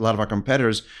of a lot of our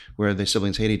competitors where the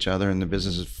siblings hate each other and the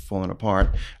business is falling apart.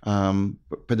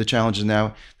 But the challenge is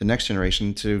now the next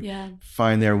generation to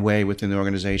find their way within the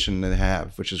organization that they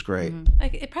have, which is great. Mm-hmm.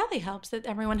 Like, it probably helps that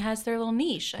everyone has their little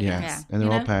niche. I guess. And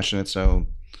they're all passionate. So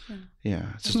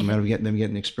it's just a matter of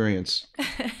getting experience.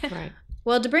 Right.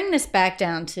 Well, to bring this back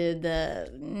down to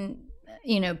the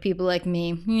people like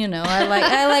me,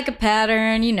 I like a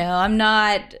pattern. I'm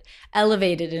not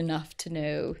elevated enough to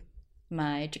know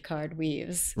my jacquard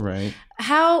weaves. Right.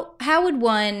 How would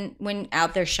one, when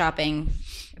out there shopping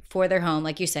for their home,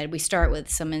 like you said, we start with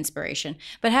some inspiration,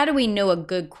 but how do we know a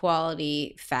good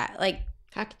quality Like,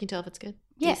 how can you tell if it's good?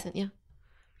 Yeah. Decent, yeah.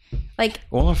 Like,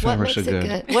 all our fabrics are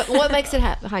good. What makes it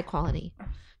high quality?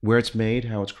 Where it's made,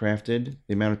 how it's crafted,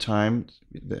 the amount of time,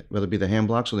 whether it be the hand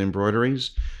blocks or the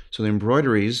embroideries. So the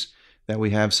embroideries that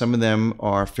we have. Some of them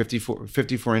are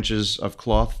 54 inches of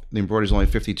cloth. The embroidery is only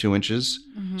 52 inches.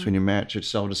 So when you match it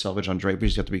selvage to selvage on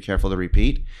draperies, you have to be careful to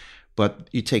repeat. But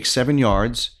you take 7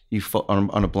 yards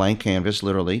on a blank canvas,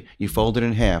 literally. You fold it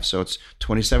in half, so it's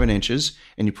 27 inches,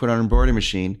 and you put it on an embroidery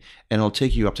machine, and it'll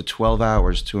take you up to 12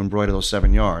 hours to embroider those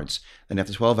 7 yards. Then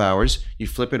after 12 hours, you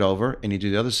flip it over, and you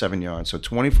do the other 7 yards. So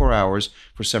 24 hours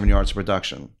for 7 yards of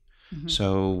production.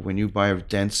 So when you buy a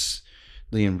densely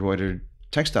embroidered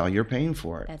textile, you're paying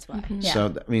for it. That's why.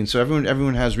 So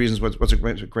everyone has reasons what's a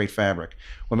great fabric.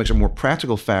 What makes a more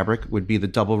practical fabric would be the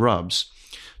double rubs.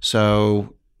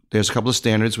 So there's a couple of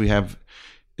standards we have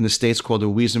in the States called the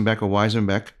Wiesenbeck or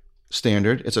Weisenbeck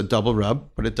standard. It's a double rub,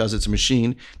 but it's a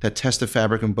machine that tests the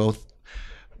fabric in both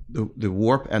the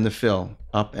warp and the fill,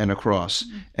 up and across,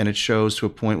 and it shows to a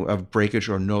point of breakage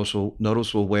or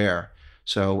noticeable wear.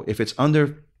 So if it's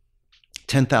under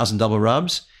 10,000 double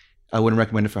rubs, I wouldn't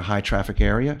recommend it for a high traffic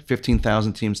area.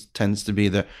 15,000 tends to be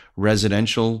the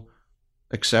residential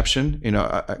exception,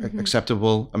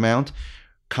 acceptable amount.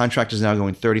 Contractors now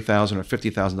going 30,000 or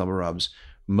 50,000 double rubs.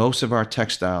 Most of our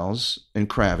textiles in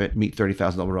Kravet meet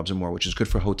 30,000 double rubs or more, which is good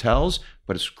for hotels,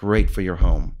 but it's great for your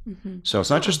home. So it's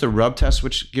not just the rub test,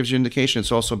 which gives you indication.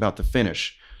 It's also about the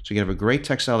finish. So you can have a great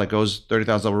textile that goes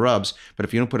 30,000 double rubs, but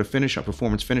if you don't put a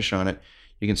performance finish on it,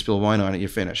 you can spill wine on it, you're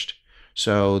finished.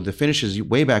 So the finishes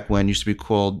way back when used to be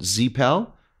called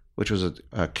Z-Pel, which was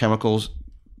a chemical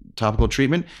topical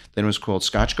treatment. Then it was called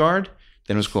Scotchgard.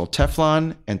 Then it was called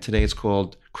Teflon. And today it's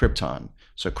called Krypton.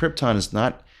 So Krypton is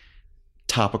not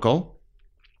topical.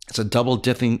 It's a double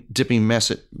dipping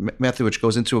method which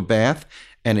goes into a bath,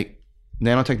 and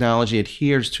nanotechnology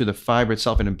adheres to the fiber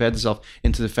itself and embeds itself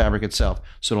into the fabric itself.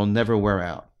 So it'll never wear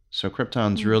out. So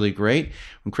Krypton's really great.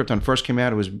 When Krypton first came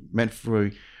out, it was meant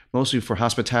mostly for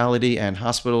hospitality and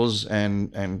hospitals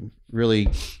and really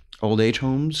old age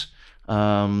homes.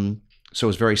 So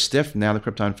it's very stiff. Now the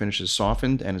Krypton finish is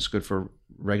softened, and it's good for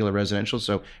regular residential.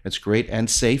 So it's great and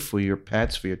safe for your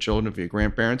pets, for your children, for your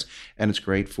grandparents, and it's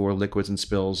great for liquids and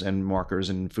spills and markers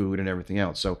and food and everything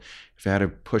else. So if I had to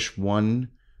push one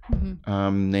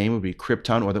name, it would be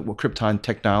Krypton or the Krypton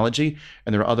technology.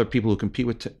 And there are other people who compete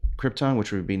with Krypton,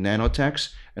 which would be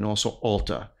Nanotex and also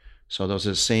Alta. So those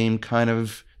are the same kind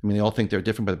of, they all think they're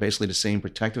different, but they're basically the same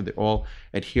protective. They all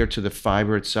adhere to the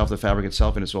fiber itself, the fabric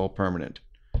itself, and it's all permanent.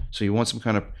 So you want some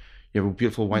kind of, you have a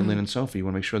beautiful white linen sofa. You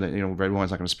want to make sure that, red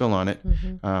wine's not going to spill on it.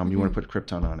 You want to put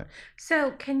Krypton on it.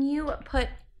 So can you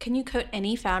coat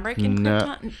any fabric in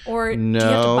Krypton? Or no. do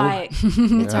you have to buy it?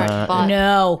 It's already bought,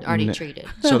 already treated.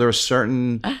 So there are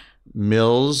certain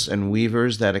mills and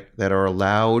weavers that are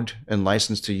allowed and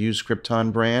licensed to use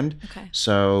Krypton brand. Okay.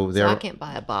 So I can't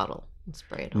buy a bottle and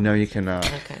spray it on. No, you cannot.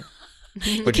 Okay.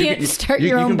 But you can't start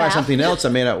your own You can buy bath. something else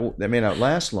that may not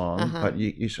last long, but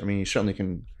you certainly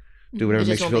can do whatever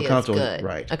makes you feel comfortable.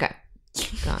 Right. Okay.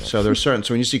 Got it. So there's certain.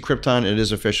 So when you see Krypton, it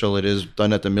is official. It is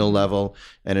done at the mill level,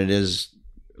 and it is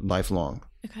lifelong.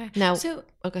 Okay. Now, So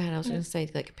go ahead. I was going to say,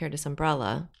 compared to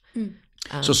Sunbrella.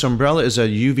 So Sunbrella is a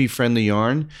UV friendly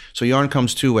yarn. So yarn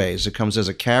comes two ways. It comes as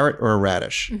a carrot or a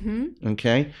radish.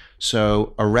 Okay.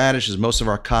 So a radish is most of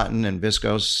our cotton and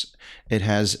viscose. It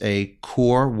has a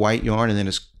core white yarn, and then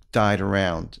it's dyed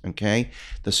around. Okay.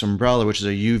 The Sunbrella, which is a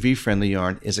UV friendly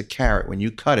yarn, is a carrot. When you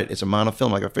cut it, it's a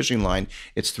monofilament like a fishing line.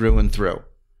 It's through and through.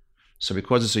 So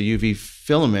because it's a UV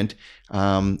filament,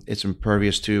 it's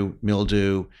impervious to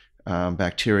mildew,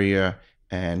 bacteria,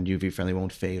 and UV friendly,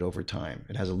 won't fade over time.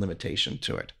 It has a limitation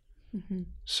to it.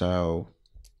 So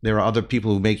there are other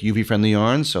people who make UV friendly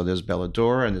yarns. So there's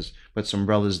Belladora, but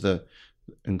Sunbrella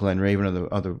and Glen Raven are the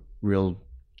other real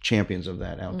champions of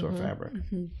that outdoor fabric.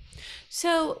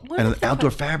 So and the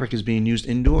outdoor fabric is being used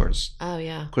indoors. Oh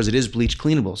yeah, because it is bleach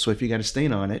cleanable. So if you got a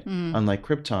stain on it, unlike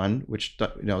Krypton, which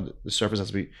the surface has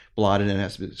to be blotted and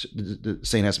the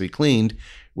stain has to be cleaned.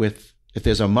 If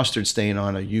there's a mustard stain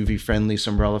on a UV friendly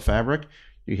Sunbrella fabric,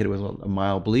 you hit it with a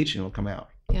mild bleach and it'll come out.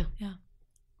 Yeah.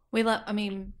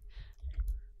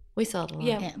 We sell it a lot.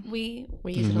 Yeah, we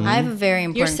use it a lot. I have a very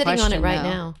important You're sitting question, on it right though.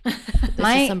 now.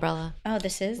 This is Sunbrella. Oh,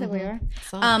 this is that we are.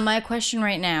 Fun. My question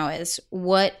right now is,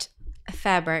 what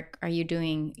fabric are you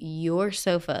doing your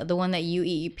sofa, the one that you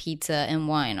eat pizza and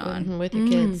wine on? With your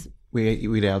kids. We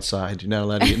eat outside. You're not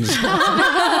allowed to eat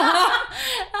inside.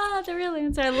 The real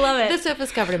answer. I love it. The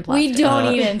sofa's covered in plastic. We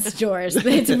don't eat in stores.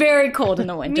 It's very cold in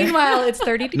the winter. Meanwhile, it's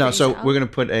 30 degrees. No, so out. we're going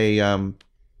to put a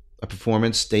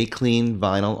performance stay clean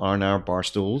vinyl on our bar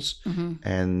stools,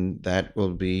 and that will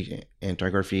be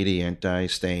anti-graffiti,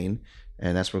 anti-stain,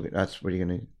 and that's what you're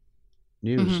going to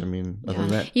use. I mean, other than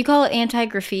that, You call it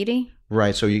anti-graffiti?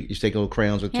 right? So you take little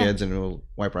crayons with Yeah. kids, and it'll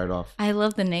wipe right off. I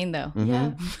love the name though.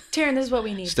 Yeah. Taryn, this is what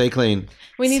we need. Stay clean,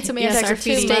 We need some Yes, our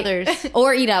anti-graffiti. two mothers.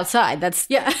 Or eat outside. That's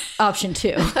Yeah. option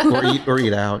 2. or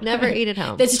eat out. Never eat at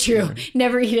home. That's true.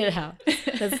 Never eat it out.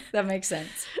 That makes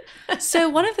sense. So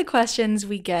one of the questions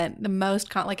we get the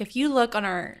most, like if you look on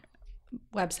our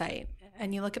website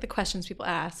and you look at the questions people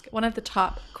ask, one of the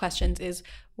top questions is,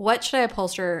 what should I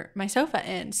upholster my sofa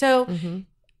in? So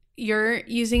you're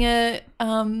using a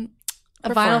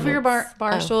vinyl for your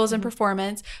bar stools and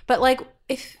performance, but like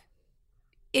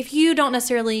if you don't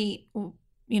necessarily,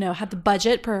 have the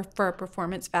budget for a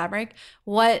performance fabric,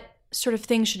 what sort of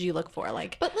things should you look for?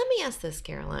 Like, But let me ask this,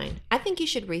 Caroline. I think you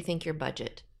should rethink your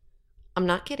budget. I'm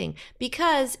not kidding.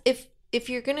 Because if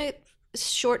you're going to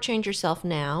shortchange yourself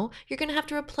now, you're going to have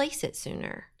to replace it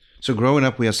sooner. So growing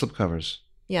up, we had slipcovers.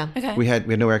 Yeah. okay, We had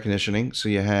no air conditioning, so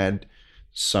you had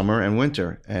summer and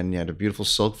winter, and you had a beautiful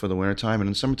silk for the wintertime, and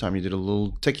in summertime you did a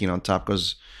little ticking on top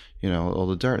because all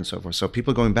the dirt and so forth. So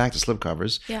people going back to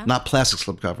slipcovers, Yeah. not plastic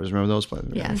slipcovers. Remember those?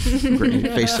 Yes.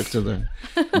 Face stick to the.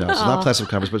 No, it's not plastic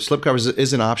covers, but slipcovers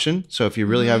is an option. So if you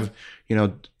really have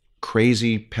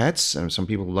crazy pets, and some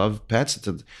people love pets.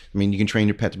 You can train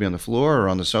your pet to be on the floor or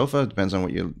on the sofa. It depends on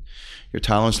what your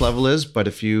tolerance level is. But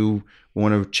if you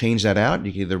want to change that out,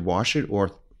 you can either wash it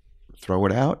or throw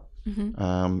it out and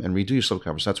redo your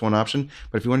slipcovers. That's one option.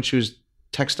 But if you want to choose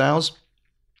textiles,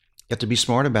 you have to be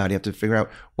smart about it. You have to figure out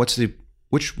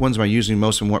which ones am I using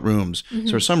most in what rooms. So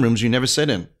there are some rooms you never sit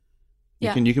in.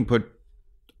 You can put,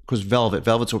 because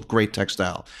velvet's a great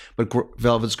textile, but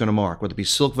velvet's going to mark, whether it be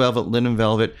silk velvet, linen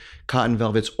velvet, cotton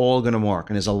velvet, it's all going to mark.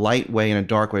 And there's a light way and a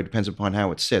dark way. It depends upon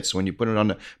how it sits. So when you put it on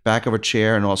the back of a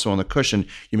chair and also on the cushion,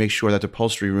 you make sure that the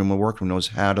upholstery room or workroom knows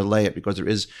how to lay it, because there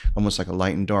is almost like a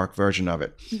light and dark version of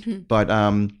it. But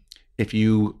if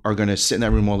you are going to sit in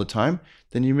that room all the time,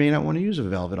 then you may not want to use a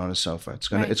velvet on a sofa. It's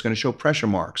going to show pressure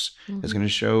marks. It's going to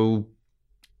show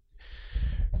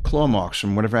claw marks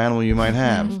from whatever animal you might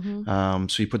have.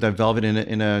 So you put that velvet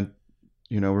in a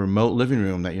remote living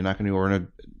room that you're not going to, or in a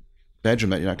bedroom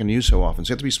that you're not going to use so often. So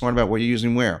you have to be smart about what you're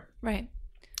using where. right.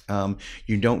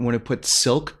 You don't want to put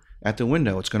silk at the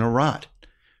window; it's going to rot.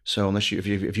 So unless if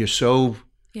you're so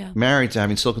married to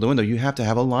having silk at the window, you have to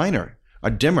have a liner, a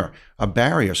dimmer, a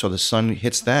barrier, so the sun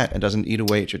hits that and doesn't eat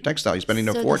away at your textile. You're spending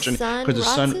a fortune because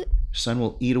the sun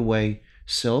will eat away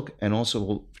silk and also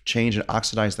will change and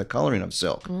oxidize the coloring of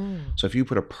silk. So if you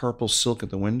put a purple silk at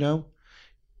the window,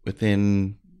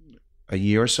 within a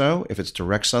year or so, if it's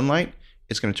direct sunlight,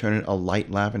 it's going to turn it a light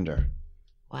lavender.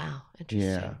 Wow. Interesting.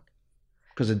 Yeah.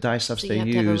 Because the dye stuffs So they you have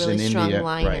to have a use really in strong India,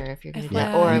 liner right? if you're going to do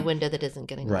FYI. that, or a window that isn't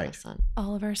getting a lot of Right. sun.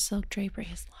 All of our silk drapery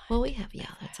is Well, we have,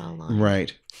 that's all line.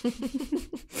 Right.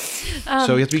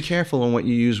 So you have to be careful on what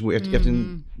you use. You have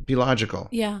to be logical.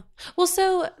 Yeah. Well,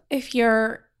 so if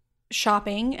you're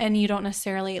shopping and you don't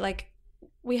necessarily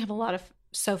we have a lot of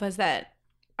sofas that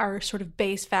are sort of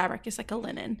base fabric is like a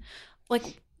linen.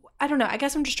 Like, I don't know. I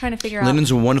guess I'm just trying to figure out.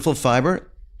 Linen's a wonderful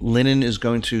fiber. Linen is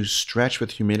going to stretch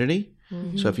with humidity.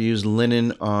 So if you use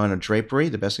linen on a drapery,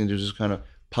 the best thing to do is just kind of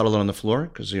puddle it on the floor,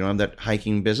 because you don't have that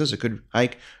hiking business. It could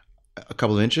hike a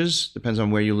couple of inches, depends on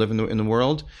where you live in the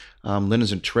world. Linen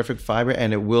is a terrific fiber,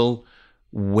 and it will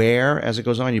wear as it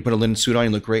goes on. You put a linen suit on,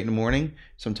 you look great in the morning.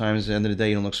 Sometimes at the end of the day,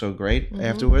 you don't look so great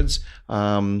afterwards.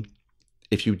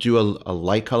 If you do a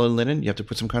light colored linen, you have to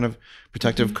put some kind of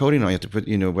protective coating on. You have to put,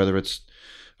 whether it's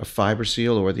a fiber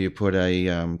seal or whether you put a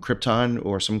Krypton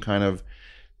or some kind of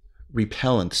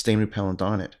repellent, stain repellent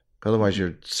on it. Otherwise,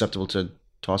 you're susceptible to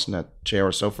tossing that chair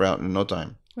or sofa out in no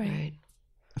time. Right.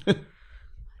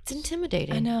 It's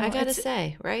intimidating. I know, I gotta it's-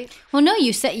 say, right? Well, no,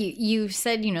 you said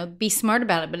be smart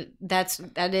about it, but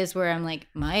that is where I'm like,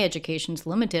 my education's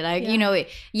limited.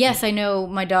 Yes, I know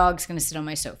my dog's going to sit on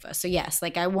my sofa, so yes,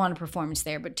 I want a performance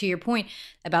there. But to your point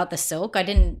about the silk,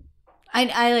 I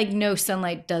know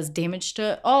sunlight does damage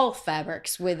to all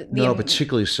fabrics with No,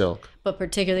 particularly silk. but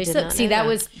particularly Did silk. not See, know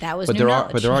that that. was But new there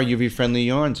knowledge. are UV friendly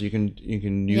yarns you can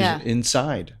use Yeah.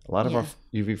 inside. A lot of our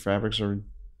UV fabrics are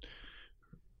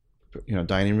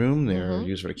dining room. They're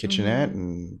used for the kitchenette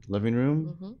and living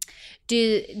room. Do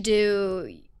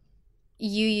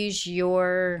you use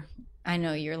your? I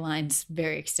know your line's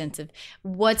very extensive.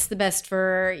 What's the best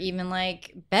for even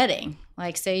bedding?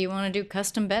 Say you want to do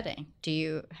custom bedding. Do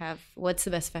you have what's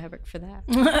the best fabric for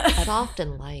that? Soft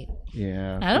and light.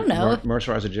 Yeah, I don't know.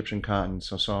 Mercerized Egyptian cotton,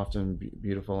 so soft and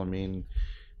beautiful.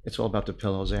 It's all about the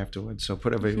pillows afterwards. So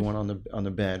put whatever you want on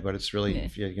the bed, but it's really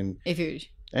if you can If you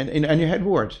and your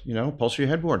headboard, upholster your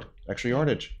headboard, extra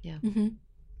yardage. Yeah.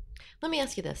 Let me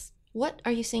ask you this: what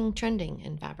are you seeing trending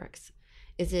in fabrics?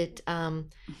 Is it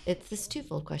it's this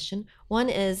twofold question. One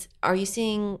is, are you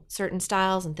seeing certain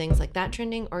styles and things like that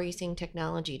trending, or are you seeing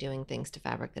technology doing things to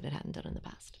fabric that it hadn't done in the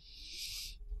past?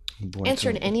 Boy, Answer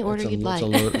in any order you'd like.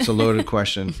 It's a loaded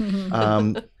question.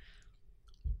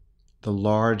 The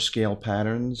large scale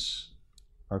patterns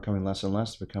are coming less and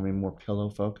less, becoming more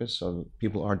pillow focused. So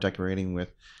people are decorating with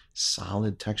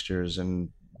solid textures and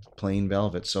plain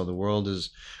velvet. So the world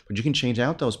is, but you can change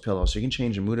out those pillows. So you can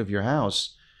change the mood of your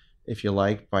house if you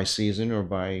like, by season or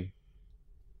by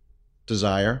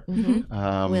desire.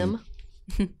 Whim.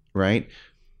 Right?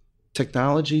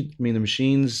 Technology, I mean, the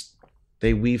machines,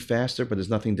 they weave faster, but there's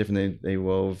nothing different than they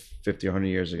wove 50 or 100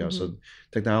 years ago. So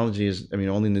technology is, I mean,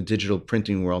 only in the digital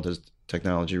printing world has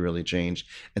technology really changed.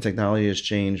 And technology has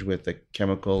changed with the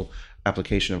chemical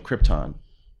application of Krypton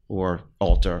or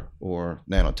Alter or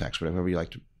Nanotex, whatever you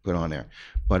like to put on there.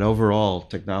 But overall,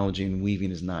 technology and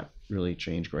weaving has not really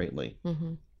changed greatly.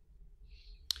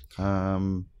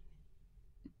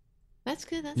 That's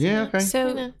good. That's Yeah, enough. okay.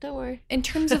 So No, don't worry. in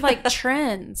terms of like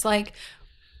trends, like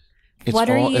It's what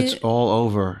all, are you? It's all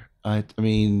over. I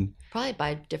mean, Probably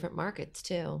by different markets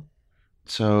too.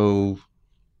 so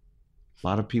a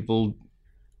lot of people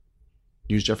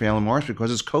use Jeffrey Allen Morris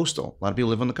because it's coastal. A lot of people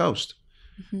live on the coast.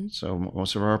 So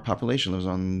most of our population lives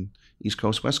on East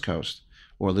Coast, West Coast,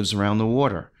 or lives around the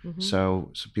water.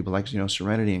 So people like,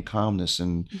 serenity and calmness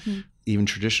and even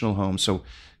traditional homes. So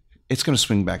it's going to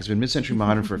swing back. It's been mid-century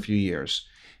modern for a few years.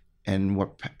 And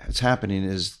what's happening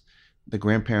is the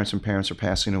grandparents and parents are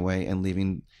passing away and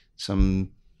leaving some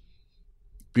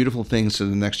beautiful things to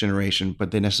the next generation,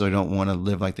 but they necessarily don't want to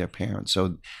live like their parents.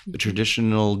 So the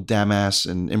traditional damask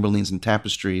and Imberlines and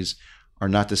tapestries are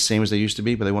not the same as they used to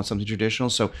be, but they want something traditional.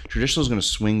 So traditional is going to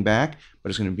swing back, but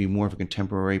it's going to be more of a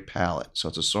contemporary palette. So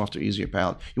it's a softer, easier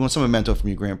palette. You want some memento from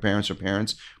your grandparents or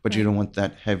parents, but you don't want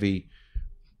that heavy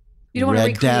You don't want to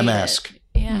red recreate damask it.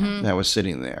 Yeah. that was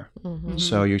sitting there.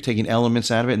 So you're taking elements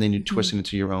out of it and then you're twisting it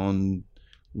to your own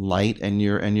light and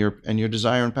your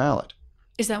desire and palette.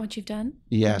 Is that what you've done?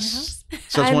 Yes. In your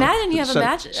house? So I that's imagine you have a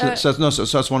match.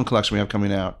 So that's one collection we have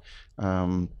coming out,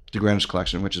 the Greenwich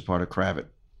collection, which is part of Cravat.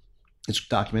 It's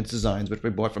documents designs, which we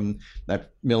bought from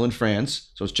that mill in France.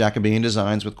 So it's Jacobean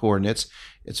designs with coordinates.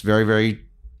 It's very, very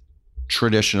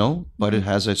traditional, but it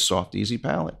has a soft, easy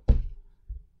palette.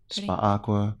 Spa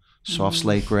aqua, soft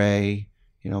slate gray,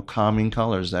 calming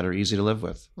colors that are easy to live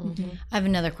with. I have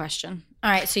another question. All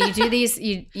right, so you do these,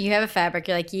 you have a fabric,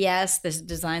 you're like, yes, this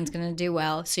design's going to do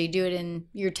well. So you do it in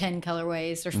your 10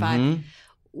 colorways or 5.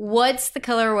 What's the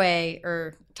colorway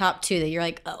or top 2 that you're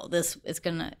like, oh, this is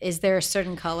going to, is there a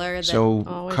certain color that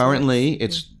So currently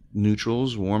it's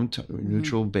neutrals,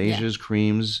 neutral beiges,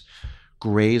 creams,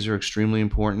 grays are extremely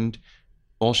important.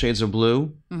 All shades of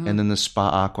blue, and then the spa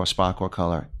aqua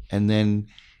color. And then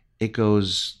it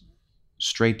goes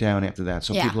straight down after that.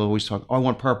 So people always talk, oh, I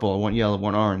want purple, I want yellow, I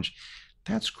want orange.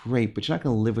 That's great, but you're not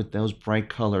going to live with those bright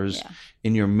colors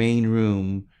in your main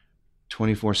room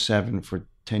 24/7 for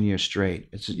 10 years straight.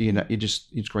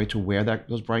 It's great to wear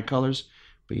those bright colors,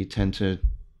 but you tend to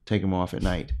take them off at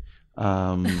night.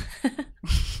 You're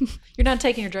not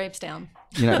taking your drapes down.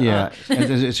 And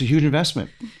it's a huge investment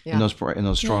in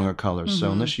those stronger colors.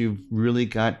 So unless you've really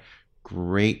got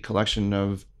great collection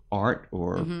of art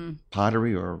or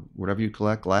pottery or whatever you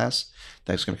collect, glass,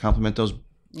 that's going to complement those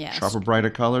sharper, brighter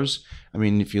colors. I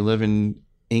mean, if you live in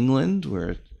England,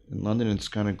 where in London it's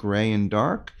kind of gray and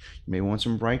dark, you may want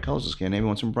some bright colors. Scandinavia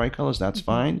wants some bright colors. That's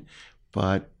fine,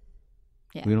 but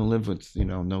we don't live with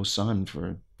no sun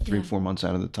for 3-4 months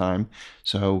out of the time.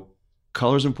 So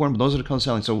color is important, but those are the colors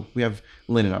selling. So we have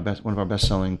linen. One of our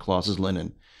best-selling cloths is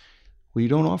linen. We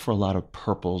don't offer a lot of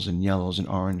purples and yellows and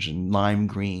orange and lime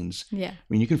greens. Yeah. I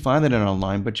mean, you can find that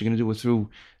online, but you're going to do it through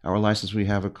our license. We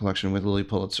have a collection with Lily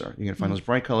Pulitzer. You're going to find those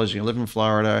bright colors. You're going to live in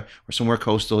Florida or somewhere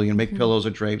coastal. You're going to make pillows or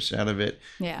drapes out of it,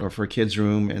 or for a kid's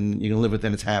room, and you're going to live with it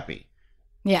and it's happy.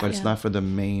 Yeah. But it's not for the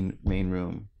main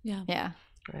room. Yeah. Yeah.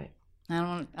 Right.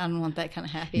 I don't want that kind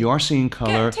of happy. You are seeing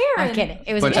color. I'm kidding.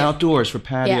 It was But a joke. outdoors for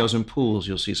patios and pools,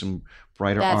 you'll see some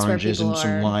brighter That's where oranges and people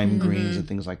some are. lime greens and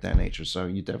things like that nature. So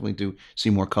you definitely do see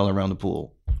more color around the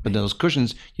pool. But those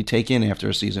cushions you take in after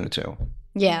a season or 2.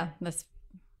 Yeah, that's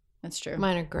true.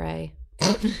 Mine are gray.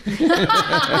 I'm so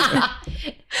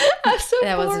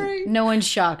That boring. was no one's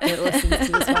shocked that listens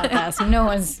to this podcast. No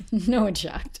one's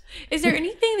shocked. Is there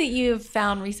anything that you've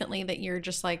found recently that you're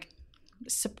just like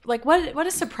what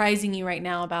is surprising you right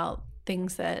now about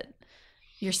things that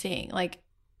you're seeing? Like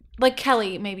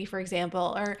Kelly, maybe, for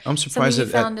example, or I'm surprised something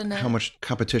you found at in how much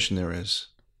competition there is.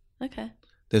 Okay.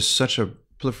 There's such a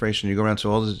proliferation. You go around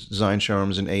to all the design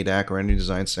showrooms in ADAC or any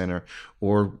design center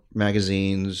or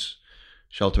magazines,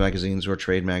 Shelter magazines or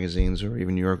trade magazines or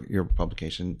even your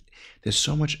publication. There's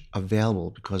so much available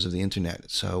because of the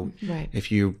internet. So Right.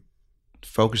 if you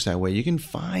focus that way, you can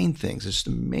find things. It's just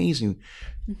amazing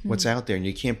what's out there, and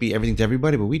you can't be everything to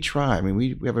everybody, but we try. I mean,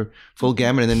 we have a full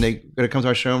gamut, and then they got to come to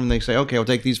our showroom and they say, okay, I'll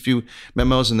take these few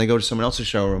memos, and they go to someone else's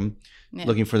showroom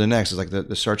looking for the next. It's like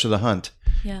the search of the hunt.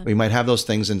 Yeah. We might have those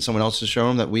things in someone else's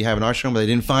showroom that we have in our showroom, but they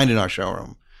didn't find in our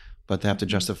showroom. But they have to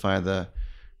justify the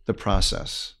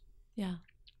process. Yeah.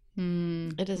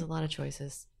 It is a lot of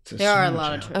choices. There are a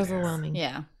lot of choices. Overwhelming.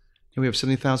 Yeah. We have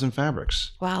 70,000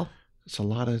 fabrics. Wow. It's a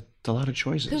lot of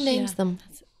choices. Who names them?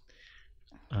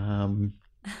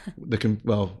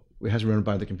 It has run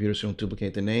by the computer, so don't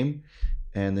duplicate the name.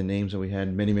 And the names that we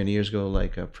had many, many years ago,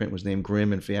 like print was named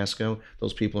Grimm and Fiasco.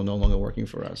 Those people are no longer working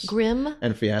for us. Grimm?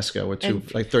 And Fiasco were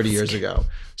like 30 years ago.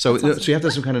 So so you have to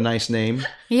have some kind of nice name.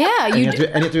 Yeah. And you have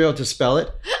to be able to spell it.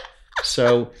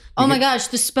 So Oh my gosh,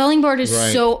 the spelling board is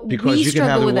right, so because we you can have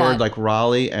struggle the with word that. like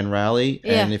Raleigh and Rally,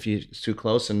 Yeah. and if it's too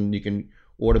close, and you can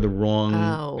order the wrong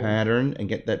pattern and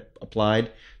get that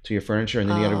applied to your furniture, and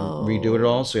then you got to redo it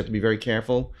all. So you have to be very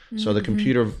careful. So the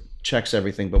computer checks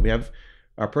everything, but we have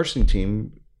our purchasing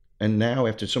team, and now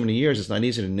after so many years, it's not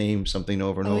easy to name something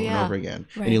over and over and over again,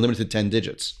 and you're limited to 10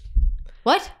 digits.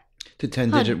 What? To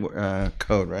 10-digit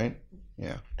code, right?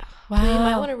 Yeah, Wow. You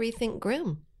might want to rethink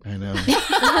Grimm. I know.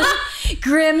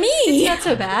 Grimmy. Not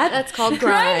so bad. That's called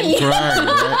grime.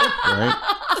 Right.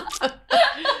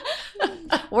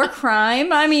 Or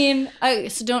crime. I mean,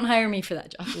 so don't hire me for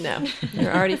that job. No,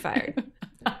 you're already fired.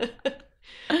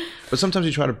 But sometimes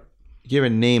you try to give a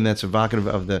name that's evocative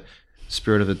of the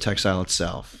spirit of the textile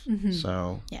itself.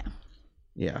 So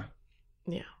yeah.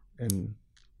 And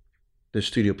the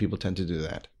studio people tend to do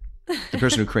that. The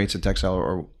person who creates a textile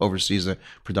or oversees the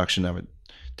production of it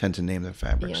tend to name their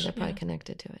fabrics. Yeah, they're probably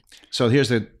connected to it. So here's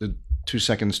the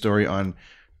 2-second story on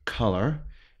color,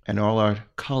 and all our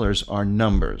colors are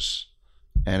numbers.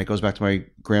 And it goes back to my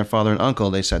grandfather and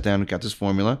uncle. They sat down and got this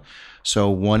formula. So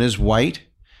 1 is white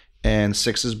and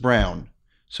 6 is brown.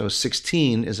 So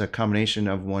 16 is a combination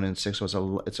of 1 and 6.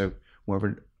 So it's a more of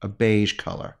a beige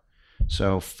color.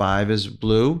 So 5 is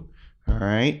blue. All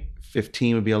right.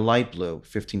 15 would be a light blue.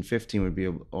 15 would be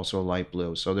also a light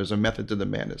blue. So there's a method to the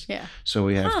madness. Yeah. So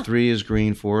we have 3 is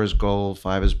green, 4 is gold,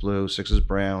 5 is blue, 6 is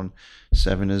brown,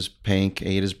 7 is pink,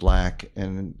 8 is black,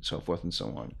 and so forth and so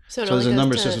on. So there's a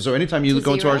number system. So anytime you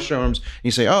go into our showrooms and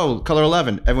you say, oh, color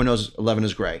 11, everyone knows 11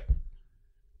 is gray.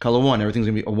 Color 1, everything's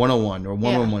going to be a 101 or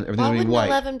 111, everything's going to be white.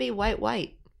 Why wouldn't 11 be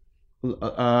white?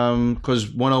 Because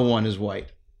 101 is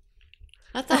white.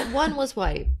 I thought 1 was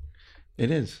white.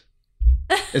 It is.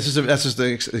 That's just the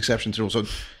exception to the rule. So,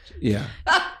 yeah.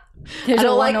 There's I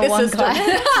don't a like this 101 system. class. It's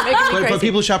making me But crazy.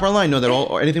 people who shop online know that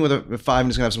anything with a 5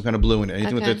 is going to have some kind of blue in it.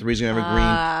 Anything with a 3 is going to have a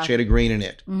green shade of green in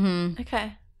it.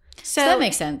 Okay. So that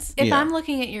makes sense. If Yeah. I'm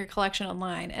looking at your collection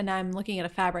online and I'm looking at a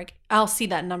fabric, I'll see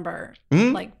that number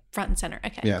like front and center.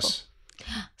 Okay. Yes.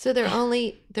 So there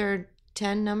are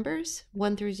 10 numbers,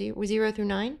 1 through 0 through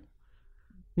 9?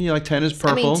 Yeah, like 10 is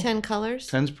purple. I mean 10 colors?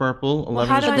 10's purple, 11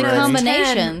 how is do I the know gray. it's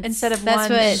combinations 10 instead of That's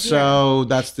 1? what- So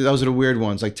those are the weird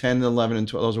ones. Like 10, 11, and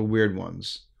 12, those are weird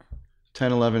ones.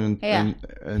 10, 11,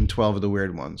 and 12 are the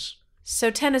weird ones.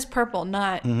 So 10 is purple,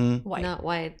 not white. Not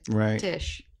white. Right.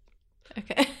 Tish.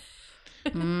 Okay.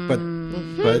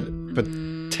 But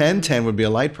 10 would be a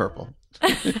light purple.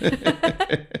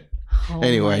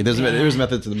 Anyway, there's a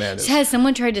method to the madness. Has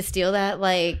someone tried to steal that?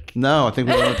 Like, No, I think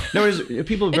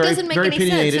people are very doesn't make very any sense.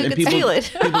 opinionated, Who and could people steal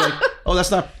it? people are like, oh,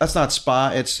 that's not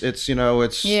spa. It's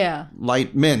Yeah.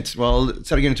 light mint. Well,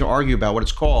 instead of getting to argue about what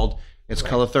it's called, it's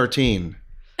color 13.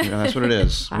 That's what it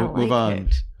is. I Move like on.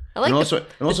 it. I like And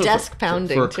also desk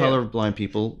pounding, for too. colorblind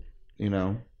people,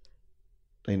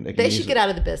 They should get out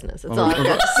of the business. That's all I've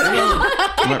got to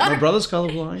say. My brother's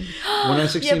colorblind. 1 out of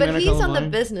 16 Yeah, but men are he's on the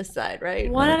colorblind. business side,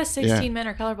 right? 1 out of 16 Yeah. men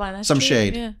are colorblind. That's Some true.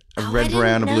 shade. Yeah. A I red, didn't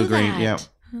brown, a blue, know green. that. Yeah.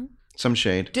 Some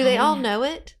shade. Do they all know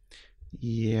it?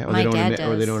 Yeah. Or My they don't dad admit,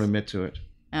 or they does. don't admit to it.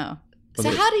 oh.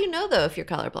 So how do you know, though, if you're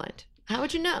colorblind? How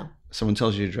would you know? Someone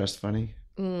tells you you're dressed funny.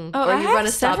 Oh, Or I you have run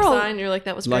a stop several. sign, you're like,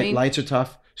 that was green. Lights are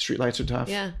tough. Street lights are tough.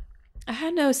 Yeah. I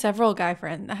have several guy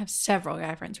friends. I have several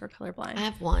guy friends who are colorblind, I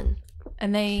have one.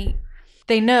 and they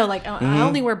know like I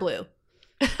only wear blue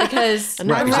because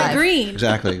Right, I'm exactly. green.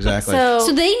 Exactly.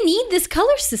 So they need this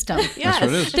color system. Yes. That's what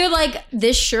it is. They're like,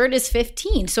 this shirt is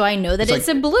 15, so I know that It's it's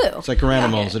a blue. It's like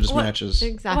animals. It just matches.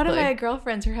 Exactly. One of my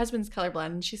girlfriends, her husband's colorblind,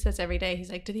 and she says every day, he's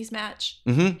like, "Do these match?"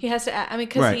 Mm-hmm. He has to. I mean,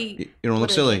 because Right. he You don't look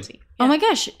literally silly. can't see. Oh my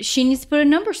gosh, she needs to put a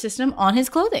number system on his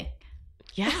clothing.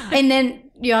 Yeah. And then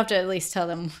you have to at least tell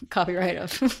them copyright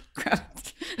of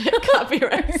Kravitz.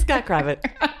 Copyright. Scott Kravitz.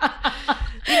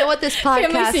 You know what? This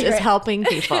podcast is secret. helping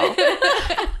people.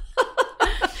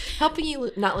 Helping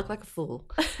you not look like a fool.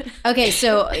 Okay,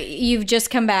 so you've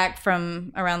just come back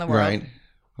from around the world. Right.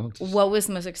 Well, it's What was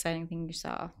the most exciting thing you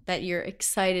saw that you're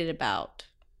excited about?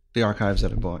 the archives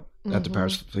that I bought at the Mm-hmm.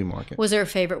 Paris Flea Market. Was there a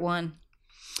favorite one?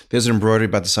 There's an embroidery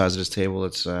about the size of this table.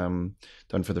 It's done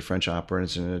for the French opera, and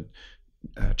it's in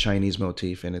a Chinese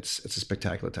motif, and it's a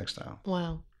spectacular textile.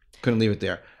 Wow. Couldn't leave it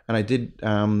there. And I did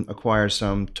acquire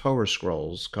some Torah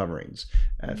scrolls coverings.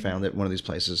 I found at one of these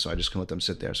places, so I just couldn't let them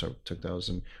sit there. So I took those,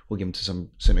 and we'll give them to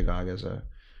some synagogue as a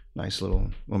nice little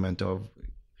memento of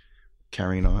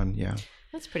carrying on. Yeah,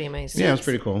 That's pretty amazing. yeah, it's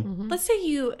pretty cool. Let's say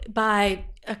you buy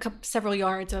several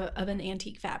yards of an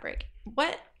antique fabric.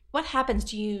 What happens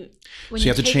to you when So you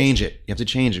have to take change it. You have to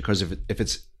change it because if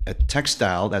it's a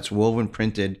textile that's woven,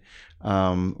 printed,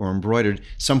 or embroidered,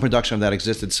 some production of that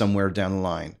existed somewhere down the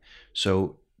line.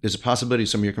 So there's a possibility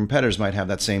some of your competitors might have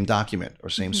that same document or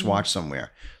same swatch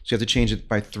somewhere. So you have to change it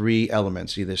by 3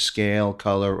 elements, either scale,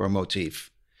 color, or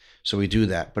motif. So we do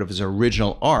that. But if it's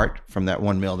original art from that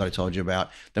one mill that I told you about,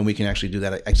 then we can actually do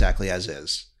that exactly as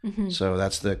is. So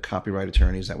that's the copyright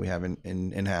attorneys that we have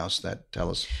in-house that tell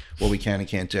us what we can and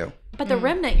can't do. But the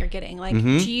remnant you're getting, like,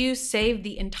 do you save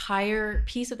the entire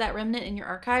piece of that remnant in your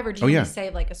archive, or do you yeah. only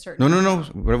save like a certain? No.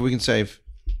 Whatever we can save.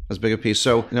 As big a piece.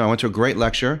 So, I went to a great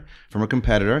lecture from a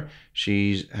competitor.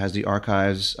 She has the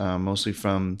archives mostly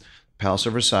from Palace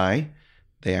of Versailles.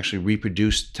 They actually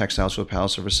reproduced textiles for the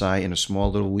Palace of Versailles in a small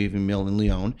little weaving mill in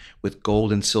Lyon with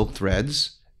gold and silk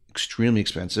threads. Extremely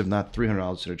expensive, not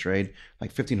 $300 to the trade,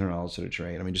 like $1,500 to the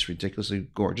trade. I mean, just ridiculously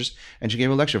gorgeous. And she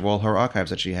gave a lecture of all her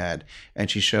archives that she had.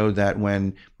 And she showed that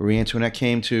when Marie Antoinette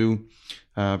came to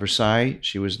Versailles,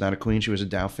 she was not a queen, she was a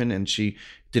dauphin, and she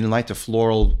didn't like the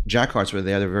floral jacquards were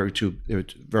there. They were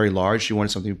very large. She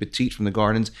wanted something petite from the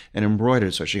gardens and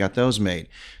embroidered, so she got those made.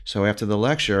 So after the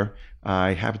lecture,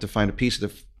 I happened to find a piece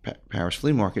of the Paris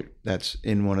Flea Market that's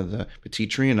in one of the Petit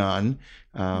Trianon.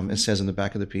 It says in the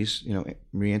back of the piece,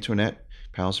 Marie Antoinette,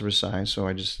 Palace of Versailles. So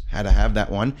I just had to have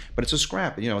that one. But it's a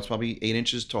scrap. It's probably 8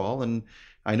 inches tall, and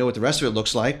I know what the rest of it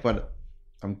looks like, but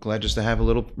I'm glad just to have a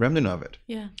little remnant of it.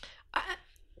 Yeah.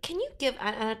 Can you give,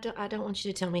 I don't want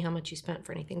you to tell me how much you spent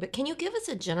for anything, but can you give us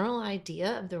a general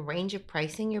idea of the range of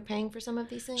pricing you're paying for some of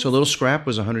these things? So a little scrap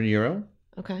was €100.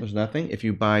 Okay. It was nothing. If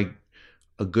you buy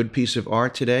a good piece of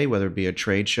art today, whether it be a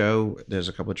trade show, there's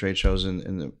a couple of trade shows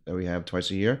that we have twice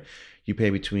a year, you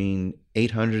pay between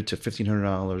 $800 to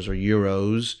 $1,500 or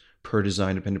euros per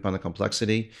design, depending upon the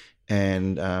complexity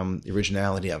and the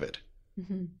originality of it.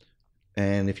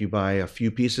 And if you buy a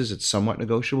few pieces, it's somewhat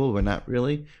negotiable, but not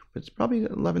really. But it's probably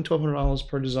 $1,100, $1,200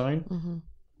 per design.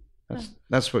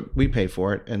 That's what we pay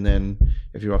for it. And then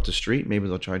if you're off the street, maybe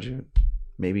they'll charge you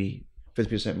maybe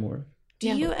 50% more. Do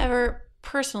you ever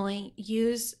personally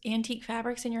use antique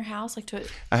fabrics in your house, like to?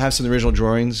 I have some original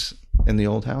drawings in the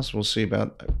old house. We'll see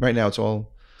about. Right now, it's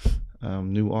all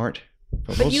new art.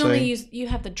 But we'll you see. only use. You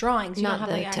have the drawings, you Not don't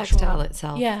the have the actual textile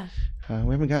itself. Yeah.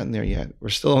 We haven't gotten there yet. We're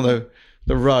still on the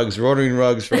rugs. We're ordering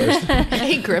rugs first. I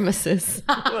hate grimaces.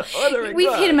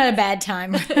 We've hit him at a bad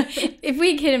time. If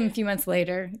we hit him a few months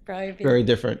later, it'd probably be Very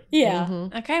different. yeah.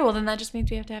 Okay. Well, then that just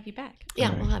means we have to have you back.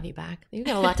 Yeah, we'll have you back. You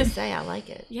got a lot to say. I like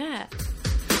it. Yeah.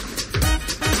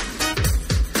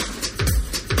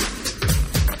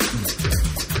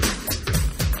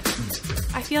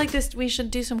 I feel like we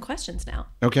should do some questions now.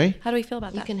 Okay. How do we feel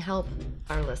about You that? can help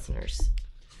our listeners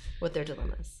with their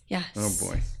dilemmas. Yes. Oh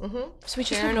boy. So we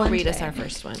just Taryn have will one read us today. our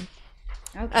first one.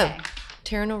 Okay.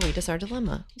 Taryn will read us our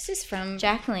dilemma. This is from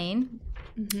Jacqueline.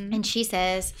 And she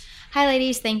says, "Hi,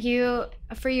 ladies. Thank you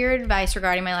for your advice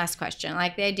regarding my last question. I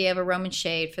like the idea of a Roman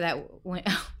shade for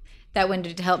that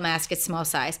window to help mask its small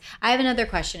size. I have another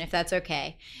question, if that's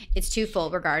okay. It's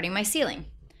twofold regarding my ceiling.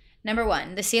 Number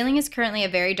 1, the ceiling is currently a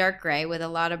very dark gray with a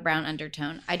lot of brown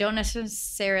undertone. I don't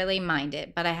necessarily mind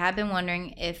it, but I have been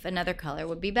wondering if another color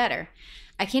would be better.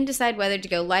 I can't decide whether to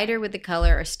go lighter with the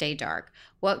color or stay dark.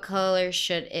 What color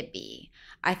should it be?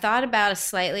 I thought about a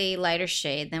slightly lighter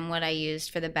shade than what I used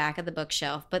for the back of the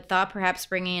bookshelf, but thought perhaps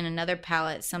bringing in another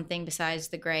palette, something besides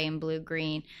the gray and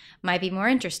blue-green, might be more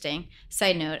interesting.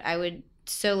 Side note, I would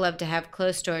so love to have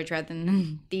closed storage rather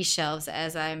than these shelves,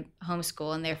 as I'm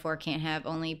homeschool and therefore can't have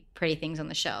only pretty things on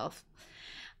the shelf.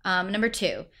 Number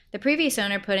 2, the previous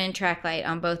owner put in track light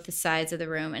on both the sides of the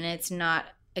room, and it's not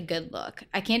a good look.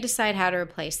 I can't decide how to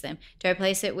replace them. Do I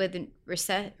replace it with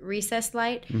recessed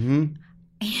light?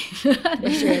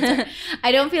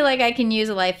 I don't feel like I can use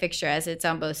a light fixture as it's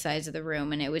on both sides of the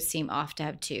room, and it would seem off to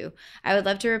have two. I would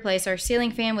love to replace our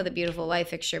ceiling fan with a beautiful light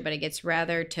fixture, but it gets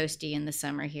rather toasty in the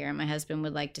summer here, and my husband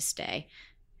would like to stay.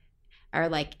 or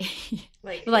like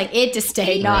Like it to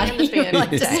stay, he not and the fan like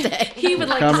to to stay. stay. He would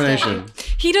like Combination. to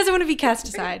stay. He doesn't want to be cast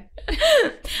aside.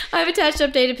 I've attached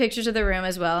updated pictures of the room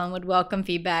as well and would welcome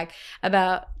feedback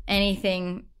about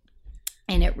anything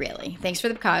in it, really. Thanks for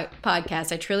the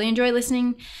podcast. I truly enjoy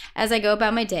listening as I go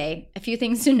about my day. A few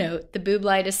things to note. The boob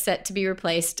light is set to be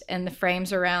replaced, and the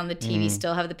frames around the TV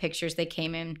still have the pictures they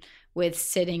came in with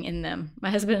sitting in them. My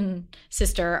husband and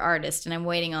sister are artists, and I'm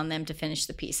waiting on them to finish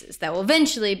the pieces that will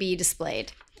eventually be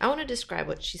displayed. I want to describe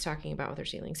what she's talking about with her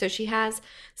ceiling. So she has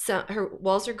her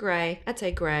walls are gray. I'd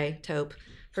say gray taupe.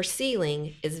 Her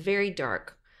ceiling is very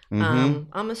dark,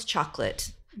 almost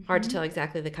chocolate. Hard to tell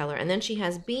exactly the color. And then she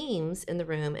has beams in the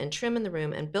room and trim in the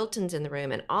room and built-ins in the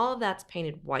room, and all of that's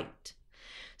painted white.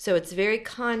 So it's very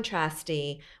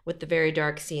contrasty with the very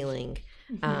dark ceiling.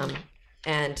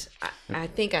 And I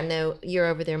think I know you're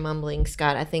over there mumbling,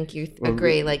 Scott. I think you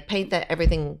agree. Like paint that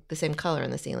everything the same color in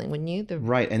the ceiling, wouldn't you?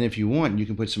 Right. And if you want, you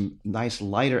can put some nice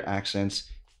lighter accents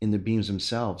in the beams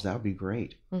themselves. That would be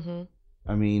great.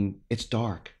 I mean, it's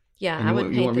dark. Yeah, And I would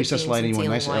paint you want the recessed beams lighting. You and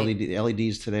want nice ceiling white.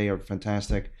 LEDs today are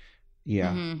fantastic.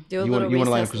 Yeah. Do a You little want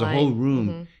to light up recessed because the whole light.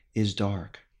 room is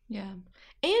dark. Yeah.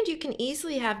 And you can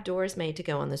easily have doors made to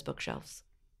go on those bookshelves.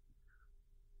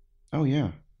 Oh, yeah.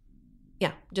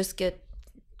 Yeah, just get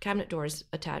cabinet doors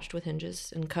attached with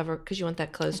hinges and cover, because you want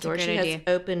that closed That's a door. great She idea. has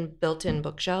open built-in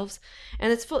bookshelves,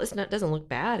 and it's full. It doesn't look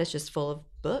bad. It's just full of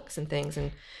books and things.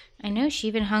 And I know she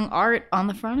even hung art on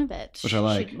the front of it. Which I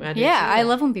like. I do Yeah, too. I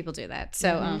love when people do that.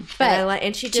 So, But but I like,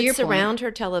 and she to did your point- surround her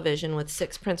television with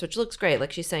 6 prints, which looks great.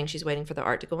 Like she's saying, she's waiting for the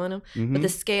art to go on them. Mm-hmm. But the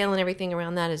scale and everything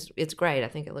around that it's great. I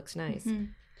think it looks nice.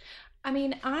 I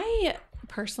mean, I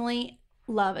personally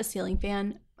love a ceiling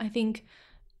fan. I think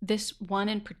this one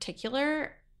in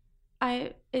particular,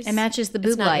 it matches the It's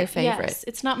boob not light. your favorite. Yes,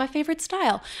 it's not my favorite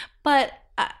style, but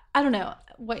I don't know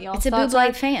what y'all. It's a boob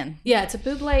light fan. Yeah, it's a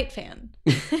boob light fan.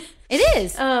 It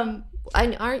is. And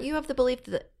aren't you of the belief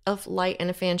that of light and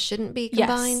a fan shouldn't be Yes.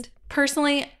 combined?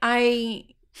 Personally, I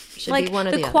Should like be one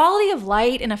or the the other. quality of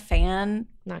light in a fan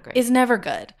Not great. is never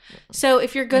good. So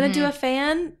if you're gonna do a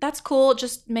fan, that's cool.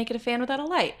 Just make it a fan without a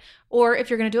light. Or if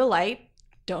you're gonna do a light,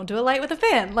 don't do a light with a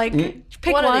fan. Like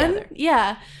pick One one. or the other.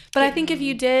 Yeah. But I think if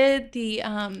you did the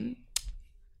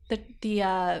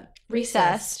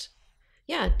recessed,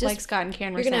 yeah, just like Scott and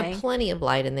Karen were you're gonna saying, have plenty of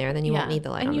light in there. Then you won't need the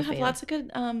light and on you the have fan. lots of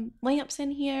good lamps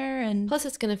in here, and Plus,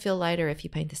 it's gonna feel lighter if you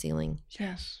paint the ceiling.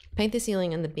 yes. Paint the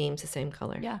ceiling and the beams the same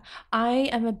color. Yeah, I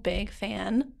am a big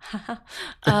fan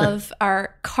of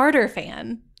our Carter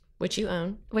fan, Which you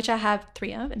own. which I have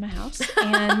 3 of in my house,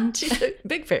 and She's a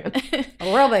big fan.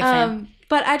 A real big fan.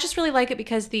 but I just really like it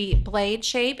because the blade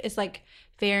shape is like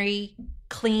very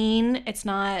clean. It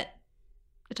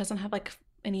doesn't have like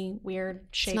any weird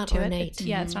shape not to ornate. it.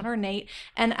 It's not ornate,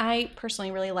 and I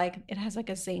personally really like it. Has like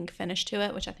a zinc finish to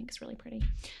it, which I think is really pretty.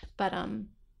 But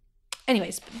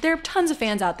anyways, there are tons of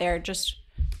fans out there. Just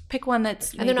pick one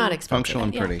that's And they're not maybe- expensive. Functional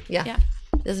and Yeah. pretty. Yeah. Yeah,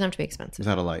 It doesn't have to be expensive.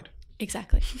 Without a light.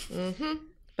 exactly.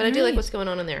 But I do like Alright. what's going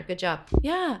on in there. Good job.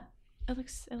 Yeah, it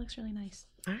looks really nice.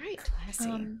 All right.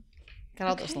 Got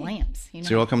all those okay. lamps. You know? So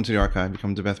you're welcome to the archive. You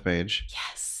come to Bethpage.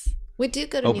 Yes, We do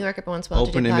go to Op- New York every once in a while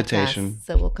open to do invitation. podcasts,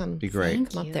 so we'll come. Be great.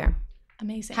 Come up there.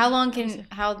 amazing. How long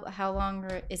how long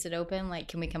is it open? Like,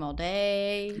 can we come all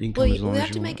day? You can Well, come as long we as have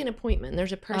you to want. make an appointment.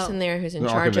 There's a person Oh. there who's in The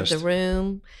charge of the archivist.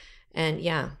 room, and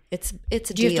yeah, it's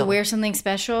a Do you have deal. to wear something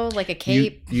special, like a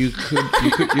cape? You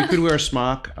could wear a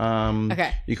smock.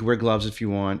 Okay. You could wear gloves if you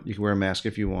want. You can wear a mask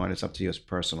if you want. It's up to you. It's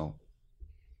personal.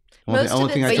 Most of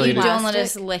Only thing I it's But tell you you to don't let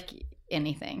us plastic. lick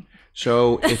anything.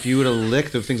 So if you were to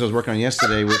lick the things I was working on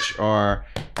yesterday, which are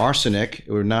arsenic,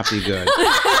 it would not be good.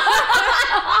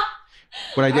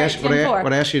 What I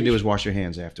ask you to do is wash your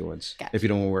hands afterwards. Got it. If you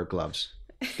don't want to wear gloves,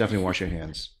 definitely wash your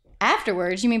hands.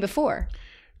 Afterwards, you mean before?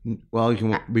 Well, you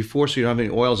can before, so you don't have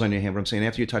any oils on your hand. But I'm saying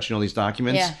after you're touching all these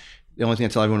documents, Yeah. the only thing I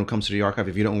tell everyone who comes to the archive,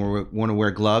 if you don't want to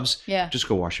wear gloves, Yeah. just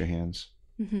go wash your hands.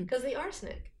 because the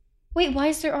arsenic. Wait, why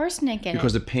is there arsenic in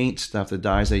Because it? the paint stuff, the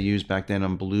dyes they used back then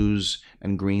on blues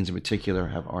and greens in particular,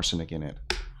 have arsenic in it.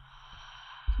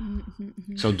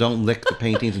 So don't lick the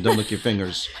paintings and don't lick your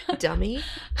fingers. Dummy.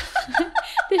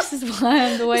 This is why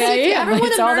I'm the way See, I if you am. ever want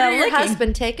It's to all murder that your licking.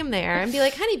 husband, take him there and be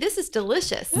like, "Honey, this is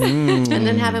delicious," Mm. and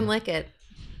then have him lick it.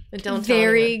 And don't tell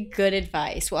Very anyone. good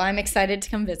advice. Well, I'm excited to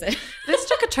come visit. This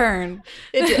took a turn.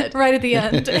 It did. right at the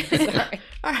end. Sorry.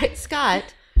 All right, Scott.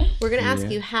 We're gonna ask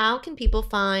you, how can people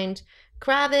find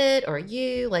Kravit or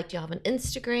you? Like, do you have an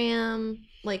Instagram?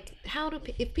 Like,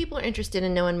 if people are interested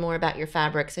in knowing more about your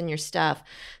fabrics and your stuff,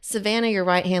 Savannah, your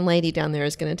right hand lady down there,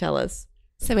 is going to tell us.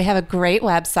 So we have a great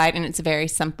website, and it's very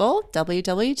simple,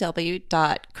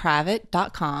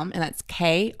 www.kravet.com, and that's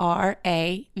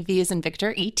K-R-A-V as in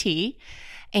Victor, E-T.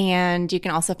 And you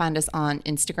can also find us on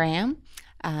Instagram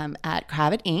at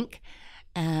Kravet Inc.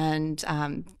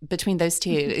 And between those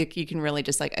two, you can really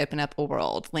just like open up a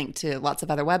world, link to lots of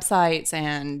other websites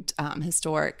and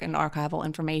historic and archival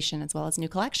information, as well as new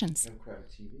collections.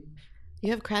 You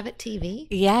have Kravet TV?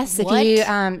 Yes, What?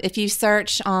 if you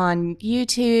search on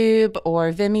YouTube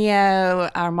or Vimeo,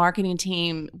 our marketing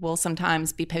team will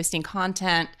sometimes be posting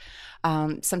content,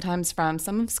 sometimes from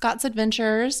some of Scott's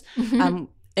adventures,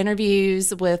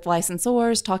 interviews with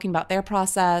licensors talking about their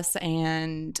process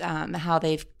and how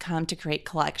they've come to create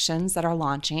collections that are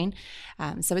launching.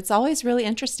 So it's always really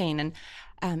interesting.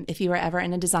 And if you are ever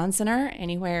in a design center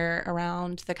anywhere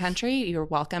around the country, you're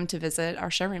welcome to visit our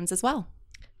showrooms as well.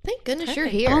 Thank goodness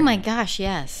Perfect. you're here. Oh my gosh,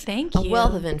 yes. Thank A you.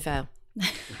 wealth of info.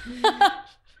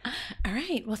 All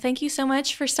right. Well, thank you so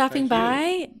much for stopping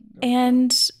by.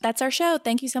 And that's our show.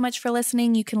 Thank you so much for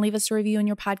listening. You can leave us a review in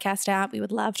your podcast app. We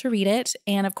would love to read it.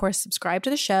 And of course, subscribe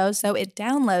to the show so it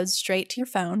downloads straight to your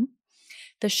phone.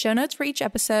 The show notes for each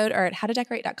episode are at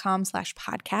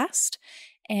howtodecorate.com/podcast.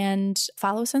 And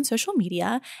follow us on social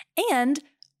media. And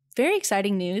very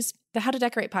exciting news, the How to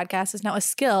Decorate podcast is now a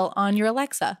skill on your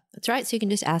Alexa. That's right. So you can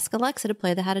just ask Alexa to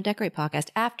play the How to Decorate podcast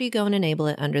after you go and enable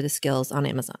it under the skills on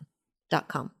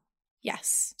Amazon.com.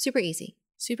 Yes. Super easy.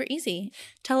 Super easy.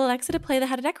 Tell Alexa to play the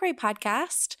How to Decorate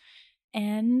podcast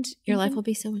and Your you life can- will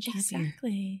be so much happier.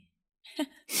 Exactly.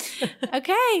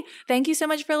 Okay. Thank you so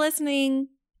much for listening.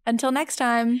 Until next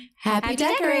time, Happy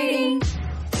decorating.